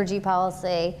or energy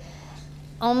policy,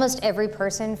 almost every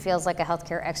person feels like a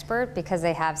healthcare expert because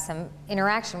they have some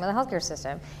interaction with the healthcare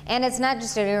system. And it's not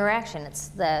just an interaction, it's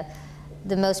the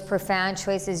most profound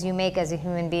choices you make as a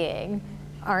human being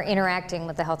are interacting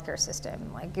with the healthcare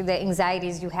system. Like the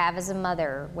anxieties you have as a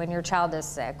mother when your child is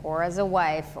sick, or as a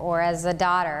wife, or as a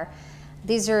daughter.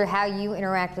 These are how you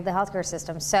interact with the healthcare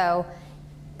system. So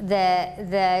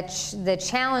the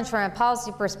challenge from a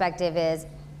policy perspective is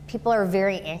people are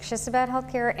very anxious about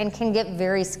healthcare and can get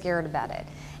very scared about it.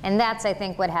 And that's, I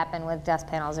think, what happened with death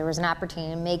panels. There was an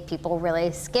opportunity to make people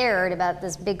really scared about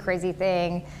this big crazy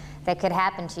thing that could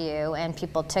happen to you, and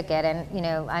people took it. And, you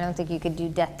know, I don't think you could do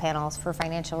death panels for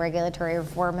financial regulatory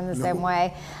reform in the same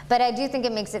way. But I do think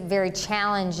it makes it very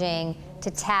challenging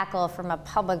to tackle from a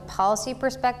public policy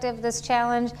perspective this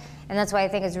challenge, and that's why I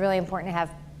think it's really important to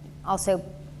have also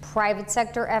private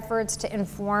sector efforts to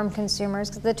inform consumers,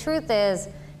 because the truth is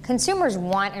consumers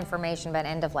want information about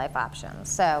end-of-life options.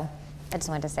 So I just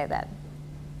wanted to say that.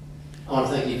 I want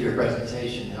to thank you for your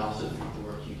presentation and also for the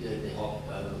work you did to help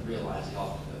realize the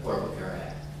Affordable Care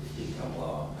Act to become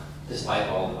law, despite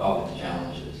all the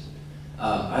challenges.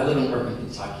 I live and work in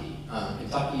Kentucky.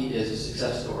 Kentucky is a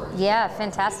success story. Yeah,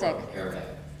 fantastic. Affordable Care Act.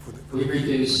 We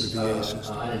reduced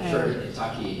uninsured in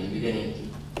Kentucky and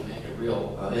beginning to make a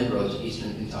real inroads in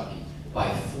eastern Kentucky by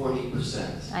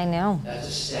 40%. I know. That's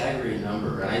a staggering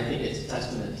number, and I think it's a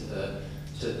testament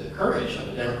to the courage of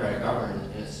the Democratic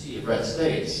government in a sea of red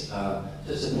states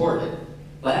to support it.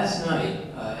 Last night,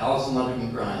 Allison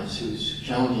Lundergan Grimes, who's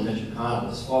challenging Mitch McConnell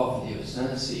this fall for the U.S.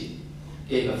 Senate seat,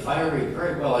 gave a fiery,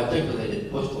 very well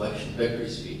articulated post-election victory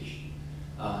speech.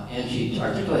 And she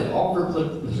articulated all her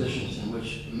political positions in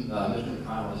which Mr.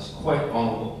 McConnell is quite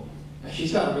vulnerable. And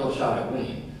she's got a real shot at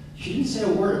winning. She didn't say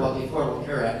a word about the Affordable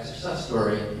Care Act success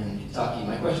story in Kentucky.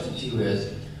 My question to you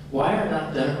is, why are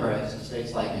not Democrats in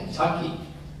states like Kentucky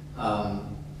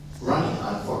running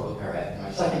on Affordable Care Act? And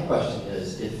my second question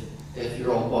is, if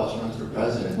your old boss runs for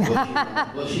president,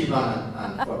 will she run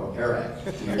on Affordable Care Act?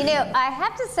 You know, I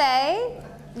have to say,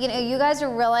 you know, you guys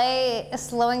are really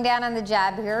slowing down on the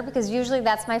jab here, because usually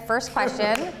that's my first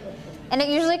question. And it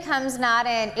usually comes not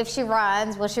in if she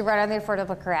runs, will she run on the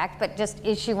Affordable Care Act, but just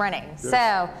is she running? Yes.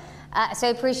 So I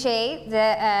appreciate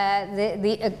the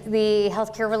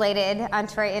healthcare related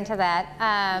entree into that.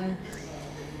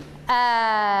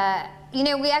 You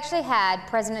know, we actually had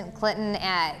President Clinton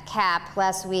at CAP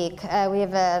last week. We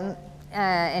have an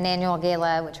annual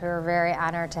gala, which we were very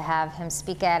honored to have him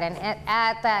speak at. And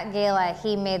at that gala,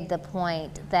 he made the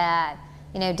point that,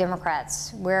 you know,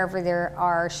 Democrats, wherever they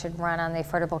are, should run on the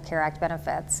Affordable Care Act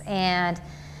benefits. And,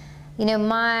 you know,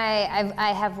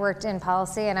 I have worked in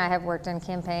policy and I have worked in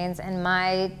campaigns, and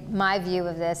my view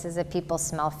of this is that people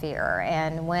smell fear.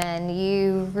 And when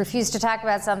you refuse to talk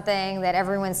about something that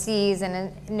everyone sees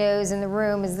and knows in the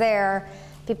room is there,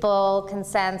 people can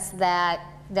sense that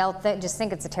they'll just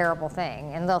think it's a terrible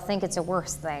thing, and they'll think it's a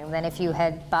worse thing than if you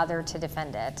had bothered to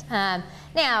defend it.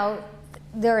 Now,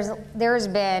 there's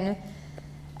been,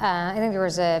 I think there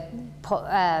was a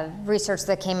research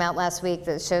that came out last week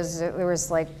that shows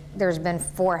that there's been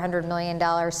 $400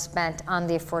 million spent on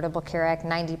the Affordable Care Act,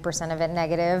 90% of it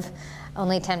negative,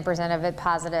 only 10% of it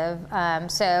positive.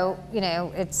 So, you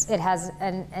know, it has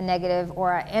a negative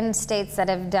aura in states that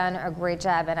have done a great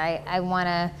job. And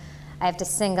I have to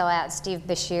single out Steve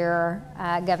Beshear,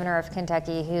 governor of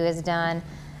Kentucky, who has done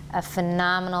a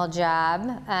phenomenal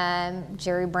job.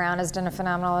 Jerry Brown has done a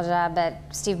phenomenal job, but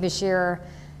Steve Beshear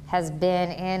has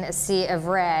been in a sea of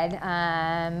red.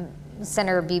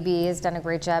 Senator Beebe has done a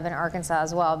great job in Arkansas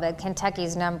as well, but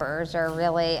Kentucky's numbers are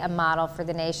really a model for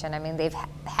the nation. I mean, they've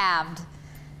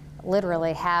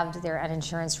literally halved their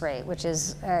uninsurance rate, which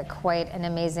is quite an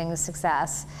amazing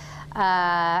success.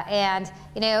 And,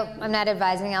 you know, I'm not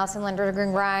advising Allison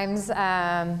Lundergan Grimes.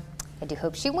 I do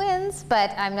hope she wins,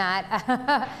 but I'm not.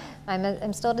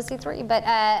 I'm still to C3. But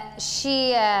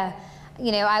she,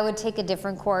 you know, I would take a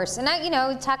different course. And you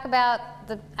know, talk about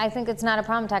I think it's not a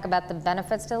problem to talk about the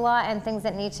benefits to the law and things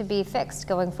that need to be fixed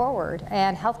going forward.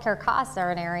 And healthcare costs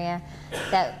are an area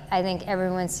that I think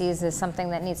everyone sees as something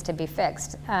that needs to be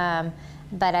fixed.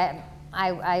 But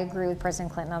I agree with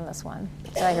President Clinton on this one.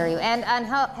 So I hear you. And on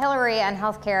Hillary on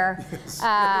healthcare,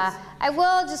 I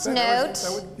will just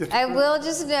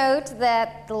note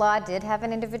that the law did have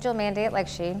an individual mandate, like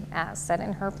she said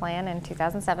in her plan in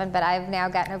 2007. But I've now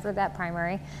gotten over that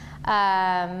primary.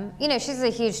 You know, she's a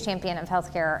huge champion of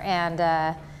healthcare, and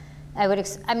I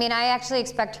actually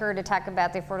expect her to talk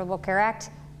about the Affordable Care Act,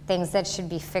 things that should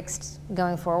be fixed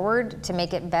going forward to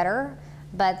make it better.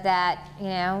 But that, you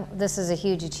know, this is a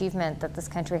huge achievement that this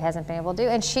country hasn't been able to do.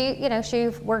 And she, you know, she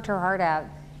worked her heart out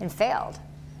and failed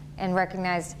and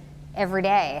recognized every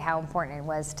day how important it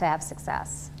was to have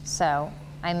success. So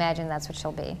I imagine that's what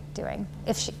she'll be doing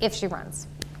if she runs.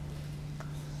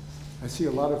 I see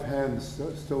a lot of hands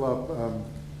still up.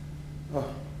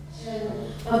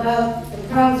 About the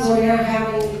problems we are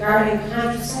having regarding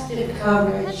contraceptive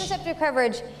coverage. Contraceptive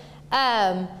coverage.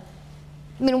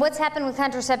 I mean, what's happened with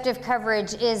contraceptive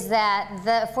coverage is that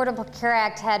the Affordable Care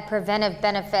Act had preventive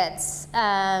benefits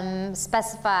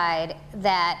specified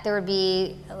that there would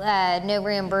be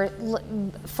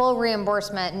full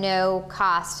reimbursement, no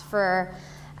cost for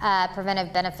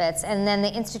preventive benefits. And then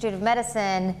the Institute of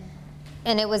Medicine,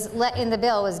 and it was in the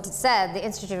bill was said the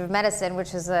Institute of Medicine,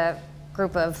 which is a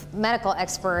group of medical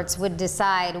experts would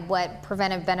decide what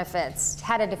preventive benefits,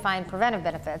 how to define preventive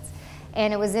benefits.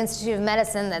 And it was the Institute of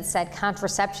Medicine that said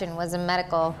contraception was a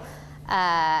medical,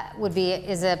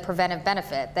 is a preventive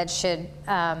benefit that should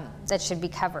be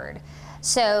covered.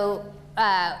 So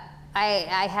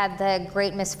I had the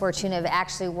great misfortune of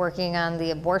actually working on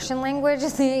the abortion language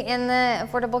in the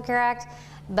Affordable Care Act,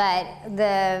 but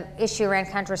the issue around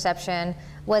contraception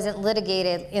wasn't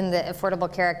litigated in the Affordable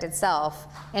Care Act itself,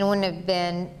 and wouldn't have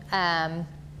been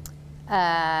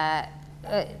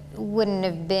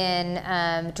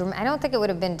I don't think it would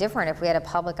have been different if we had a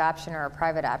public option or a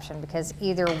private option, because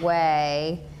either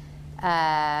way,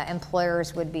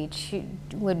 employers would be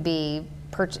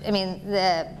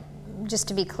just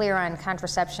to be clear on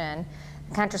contraception,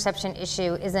 the contraception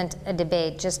issue isn't a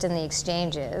debate just in the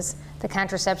exchanges. The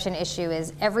contraception issue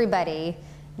is everybody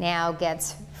now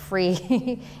gets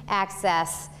free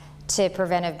access to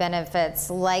preventive benefits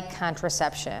like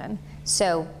contraception.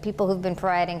 So people who've been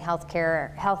providing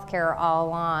healthcare all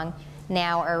along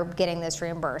now are getting this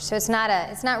reimbursed. So it's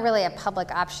not really a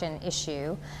public option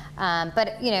issue,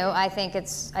 but I think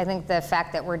the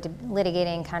fact that we're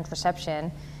litigating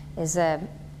contraception is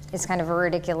kind of a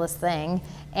ridiculous thing,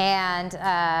 and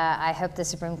I hope the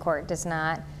Supreme Court does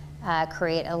not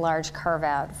create a large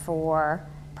carve-out for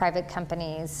private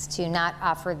companies to not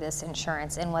offer this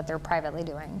insurance in what they're privately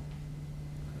doing.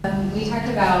 We talked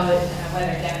about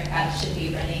whether Democrats should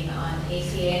be running on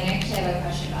ACA, and I actually have a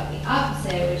question about the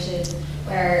opposite, which is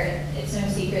where it's no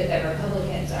secret that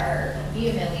Republicans are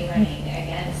vehemently running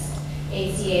against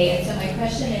ACA. And so my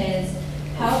question is,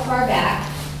 how far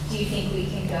back do you think we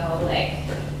can go? Like,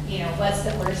 what's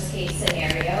the worst case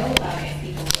scenario if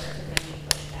people were to really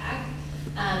push back?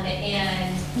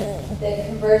 And the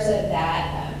converse of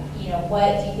that,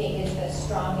 what do you think is the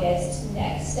strongest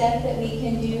next step that we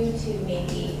can do to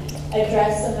maybe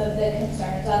address some of the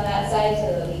concerns on that side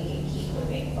so that we can keep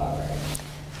moving forward?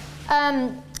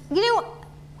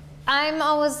 I'm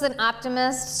always an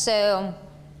optimist, so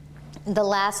the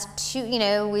last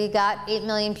we got 8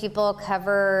 million people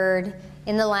covered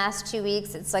in the last 2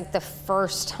 weeks. It's like the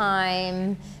first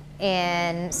time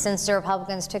since the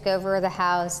Republicans took over the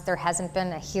House, there hasn't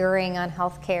been a hearing on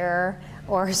health care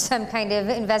or some kind of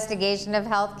investigation of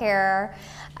health care.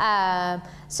 And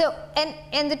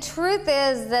the truth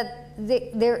is that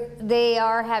they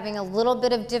are having a little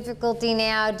bit of difficulty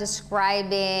now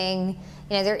describing,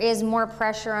 there is more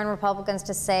pressure on Republicans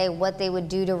to say what they would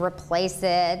do to replace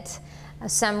it.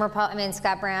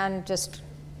 Scott Brown just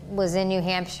was in New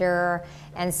Hampshire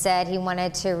and said he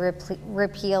wanted to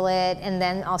repeal it, and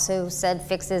then also said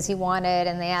fixes he wanted,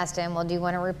 and they asked him, well, do you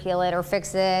want to repeal it or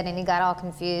fix it? And he got all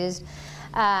confused.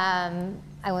 I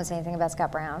won't say anything about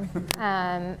Scott Brown.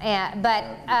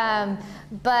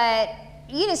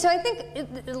 So I think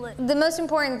the most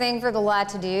important thing for the law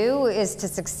to do is to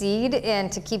succeed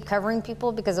and to keep covering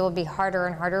people, because it will be harder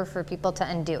and harder for people to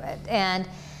undo it. And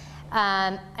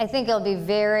I think it'll be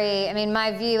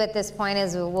my view at this point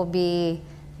is it will be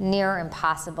near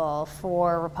impossible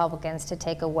for Republicans to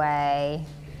take away.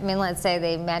 Let's say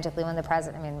they magically win the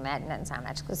president. It's not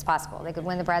magically, it's possible. They could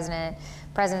win the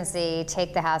presidency,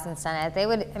 take the House and Senate. They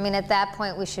would, at that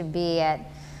point we should be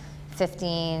at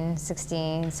 15,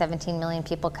 16, 17 million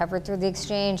people covered through the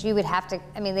exchange. You would have to,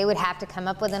 they would have to come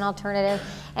up with an alternative.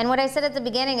 And what I said at the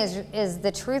beginning is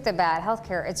the truth about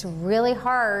healthcare. It's really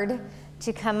hard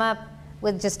to come up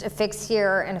with just a fix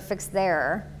here and a fix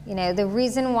there. The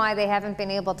reason why they haven't been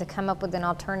able to come up with an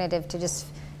alternative to just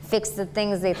fix the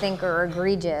things they think are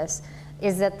egregious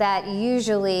is that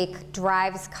usually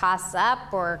drives costs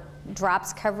up or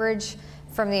drops coverage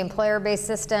from the employer-based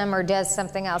system or does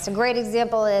something else. A great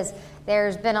example is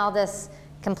there's been all this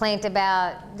complaint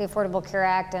about the Affordable Care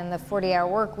Act and the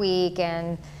 40-hour work week,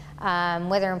 and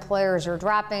whether employers are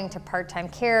dropping to part-time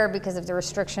care because of the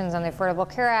restrictions on the Affordable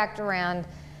Care Act around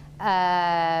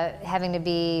having to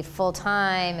be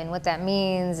full-time and what that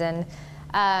means. And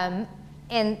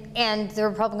the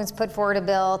Republicans put forward a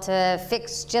bill to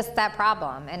fix just that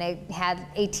problem, and it had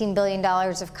 $18 billion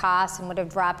of costs and would have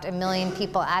dropped 1 million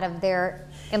people out of their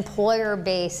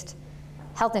employer-based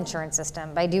health insurance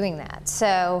system by doing that.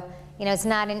 So, it's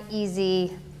not an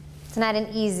easy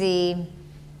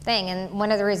thing. And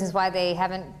one of the reasons why they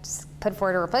haven't put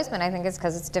forward a replacement, I think, is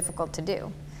because it's difficult to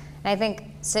do. And I think,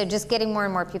 so just getting more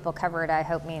and more people covered, I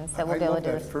hope, means that we'll be able to do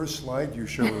it. I love that first slide you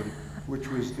showed, which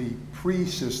was the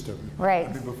pre-system.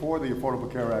 Right. Before the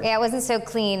Affordable Care Act. Yeah, it wasn't so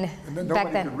clean and then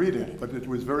back then. Nobody could read it, but it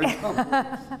was very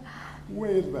complicated.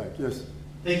 Way in the back, yes.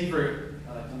 Thank you for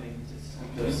coming to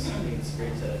because I think it's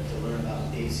great to learn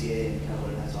about the ACA and kind of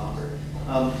what it has to offer.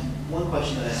 One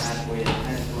question that I had for you,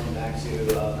 kind of going back to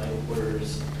Michael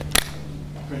Porter's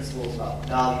principles about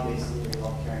value-based delivery of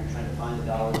healthcare and trying to find the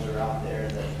dollars that are out there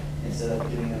that instead of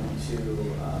giving them to,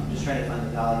 just trying to find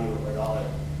the value of our dollar.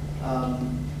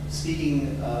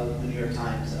 Speaking of the New York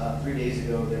Times, 3 days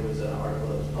ago there was an article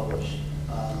that was published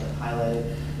that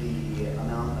highlighted the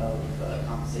amount of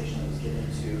compensation that was given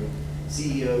to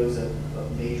CEOs of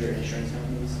major insurance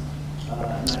companies.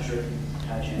 I'm not sure if you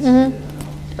had a chance to read it or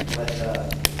not, but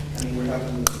I mean, we're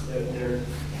talking,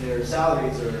 their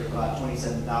salaries are about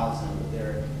 $27,000, but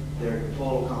their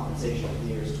total compensation for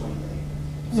the year is $20 million.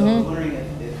 So I'm wondering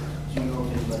if you know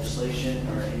of any legislation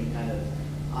or any kind of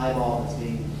eyeball that's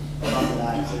being put onto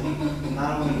that. Because I think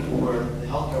not only for the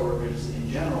healthcare workers in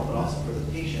general, but also for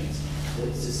the patients,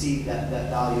 to see that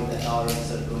value of that dollar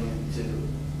instead of going into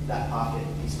that pocket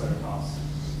be spread across.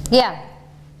 Yeah.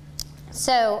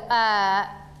 So,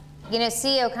 you know,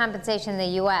 CEO compensation in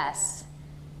the U.S.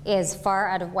 is far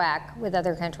out of whack with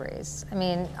other countries. I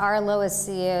mean, our lowest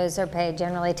CEOs are paid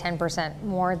generally 10%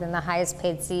 more than the highest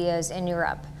paid CEOs in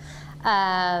Europe.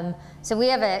 So we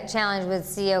have a challenge with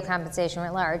CEO compensation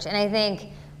at large. And I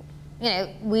think, you know,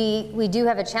 we do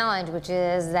have a challenge, which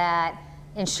is that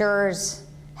insurers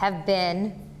have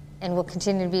been and will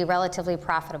continue to be relatively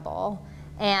profitable.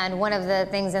 And one of the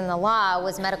things in the law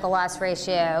was medical loss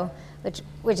ratio,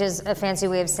 which is a fancy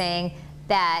way of saying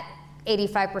that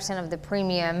 85% of the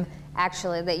premium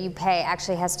actually that you pay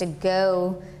actually has to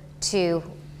go to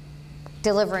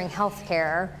delivering health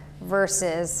care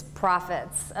versus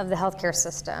profits of the healthcare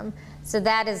system. So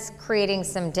that is creating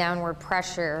some downward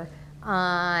pressure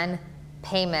on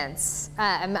payments,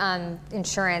 on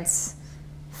insurance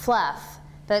fluff.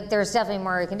 But there's definitely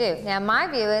more we can do. Now, my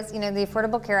view is, you know, the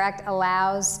Affordable Care Act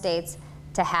allows states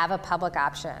to have a public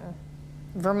option.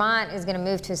 Vermont is going to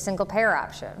move to a single payer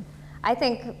option. I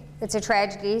think it's a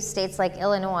tragedy. States like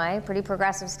Illinois, pretty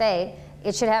progressive state,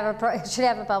 it should have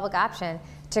a public option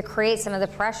to create some of the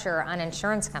pressure on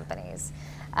insurance companies.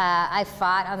 I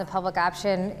fought on the public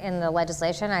option in the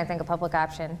legislation. I think a public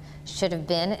option should have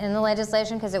been in the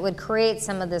legislation because it would create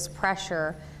some of this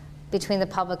pressure between the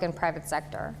public and private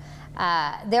sector.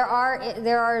 There are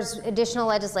additional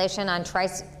legislation on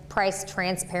price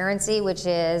transparency, which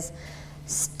is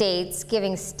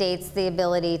giving states the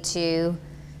ability to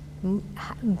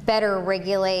better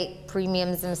regulate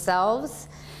premiums themselves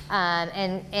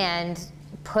and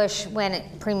push when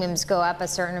premiums go up a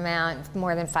certain amount,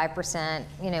 more than 5%,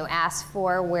 you know, ask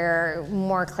for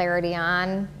more clarity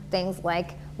on things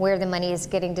like where the money is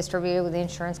getting distributed with the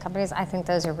insurance companies. I think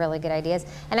those are really good ideas.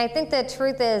 And I think the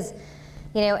truth is,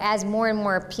 you know, as more and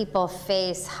more people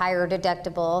face higher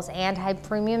deductibles and high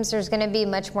premiums, there's going to be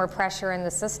much more pressure in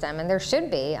the system, and there should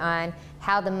be, on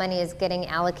how the money is getting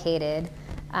allocated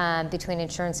between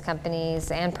insurance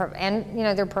companies and you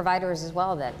know, their providers as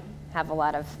well that have a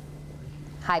lot of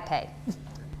high pay.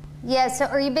 Yeah, so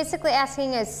are you basically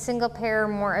asking, is single payer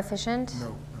more efficient?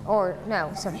 No. Or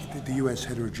no? So the U.S.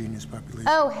 heterogeneous population.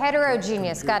 Oh,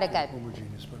 heterogeneous. Got it.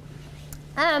 Homogeneous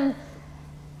population.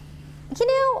 You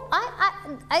know,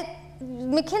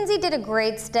 McKinsey did a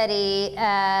great study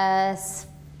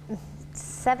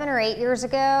 7 or 8 years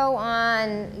ago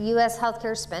on U.S.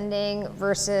 healthcare spending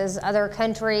versus other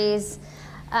countries.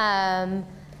 You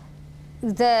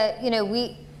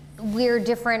know, we're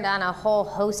different on a whole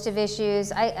host of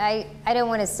issues. I don't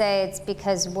want to say it's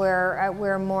because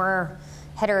we're more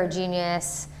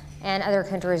heterogeneous and other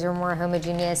countries are more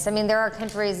homogeneous. I mean, there are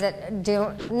countries that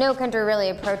no country really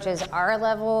approaches our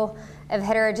level of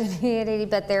heterogeneity,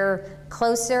 but they're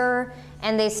closer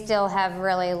and they still have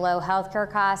really low healthcare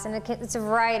costs. And it's a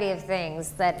variety of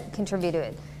things that contribute to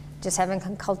it. Just having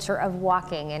a culture of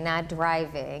walking and not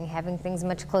driving, having things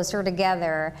much closer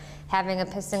together, having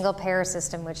a single payer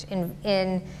system which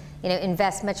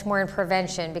invests much more in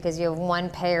prevention because you have one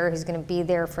payer who's going to be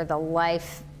there for the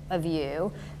life of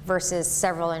you versus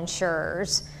several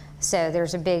insurers. So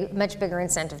there's a much bigger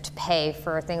incentive to pay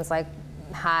for things like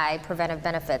high preventive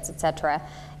benefits, et cetera.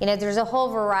 You know, there's a whole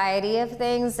variety of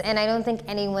things, and I don't think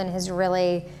anyone has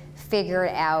really figured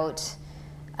out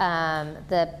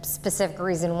the specific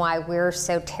reason why we're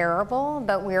so terrible,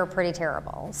 but we're pretty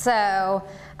terrible. So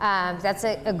that's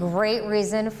a great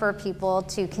reason for people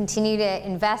to continue to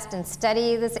invest and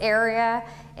study this area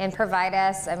and provide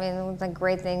us. I mean, one of the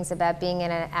great things about being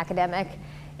in an academic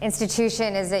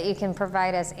institution is that you can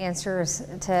provide us answers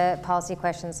to policy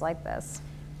questions like this.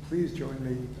 Please join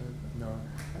me.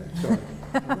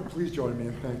 Please join me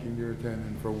in thanking Neera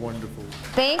Tanden for a wonderful.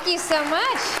 Thank you so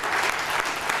much.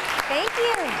 Thank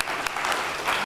you.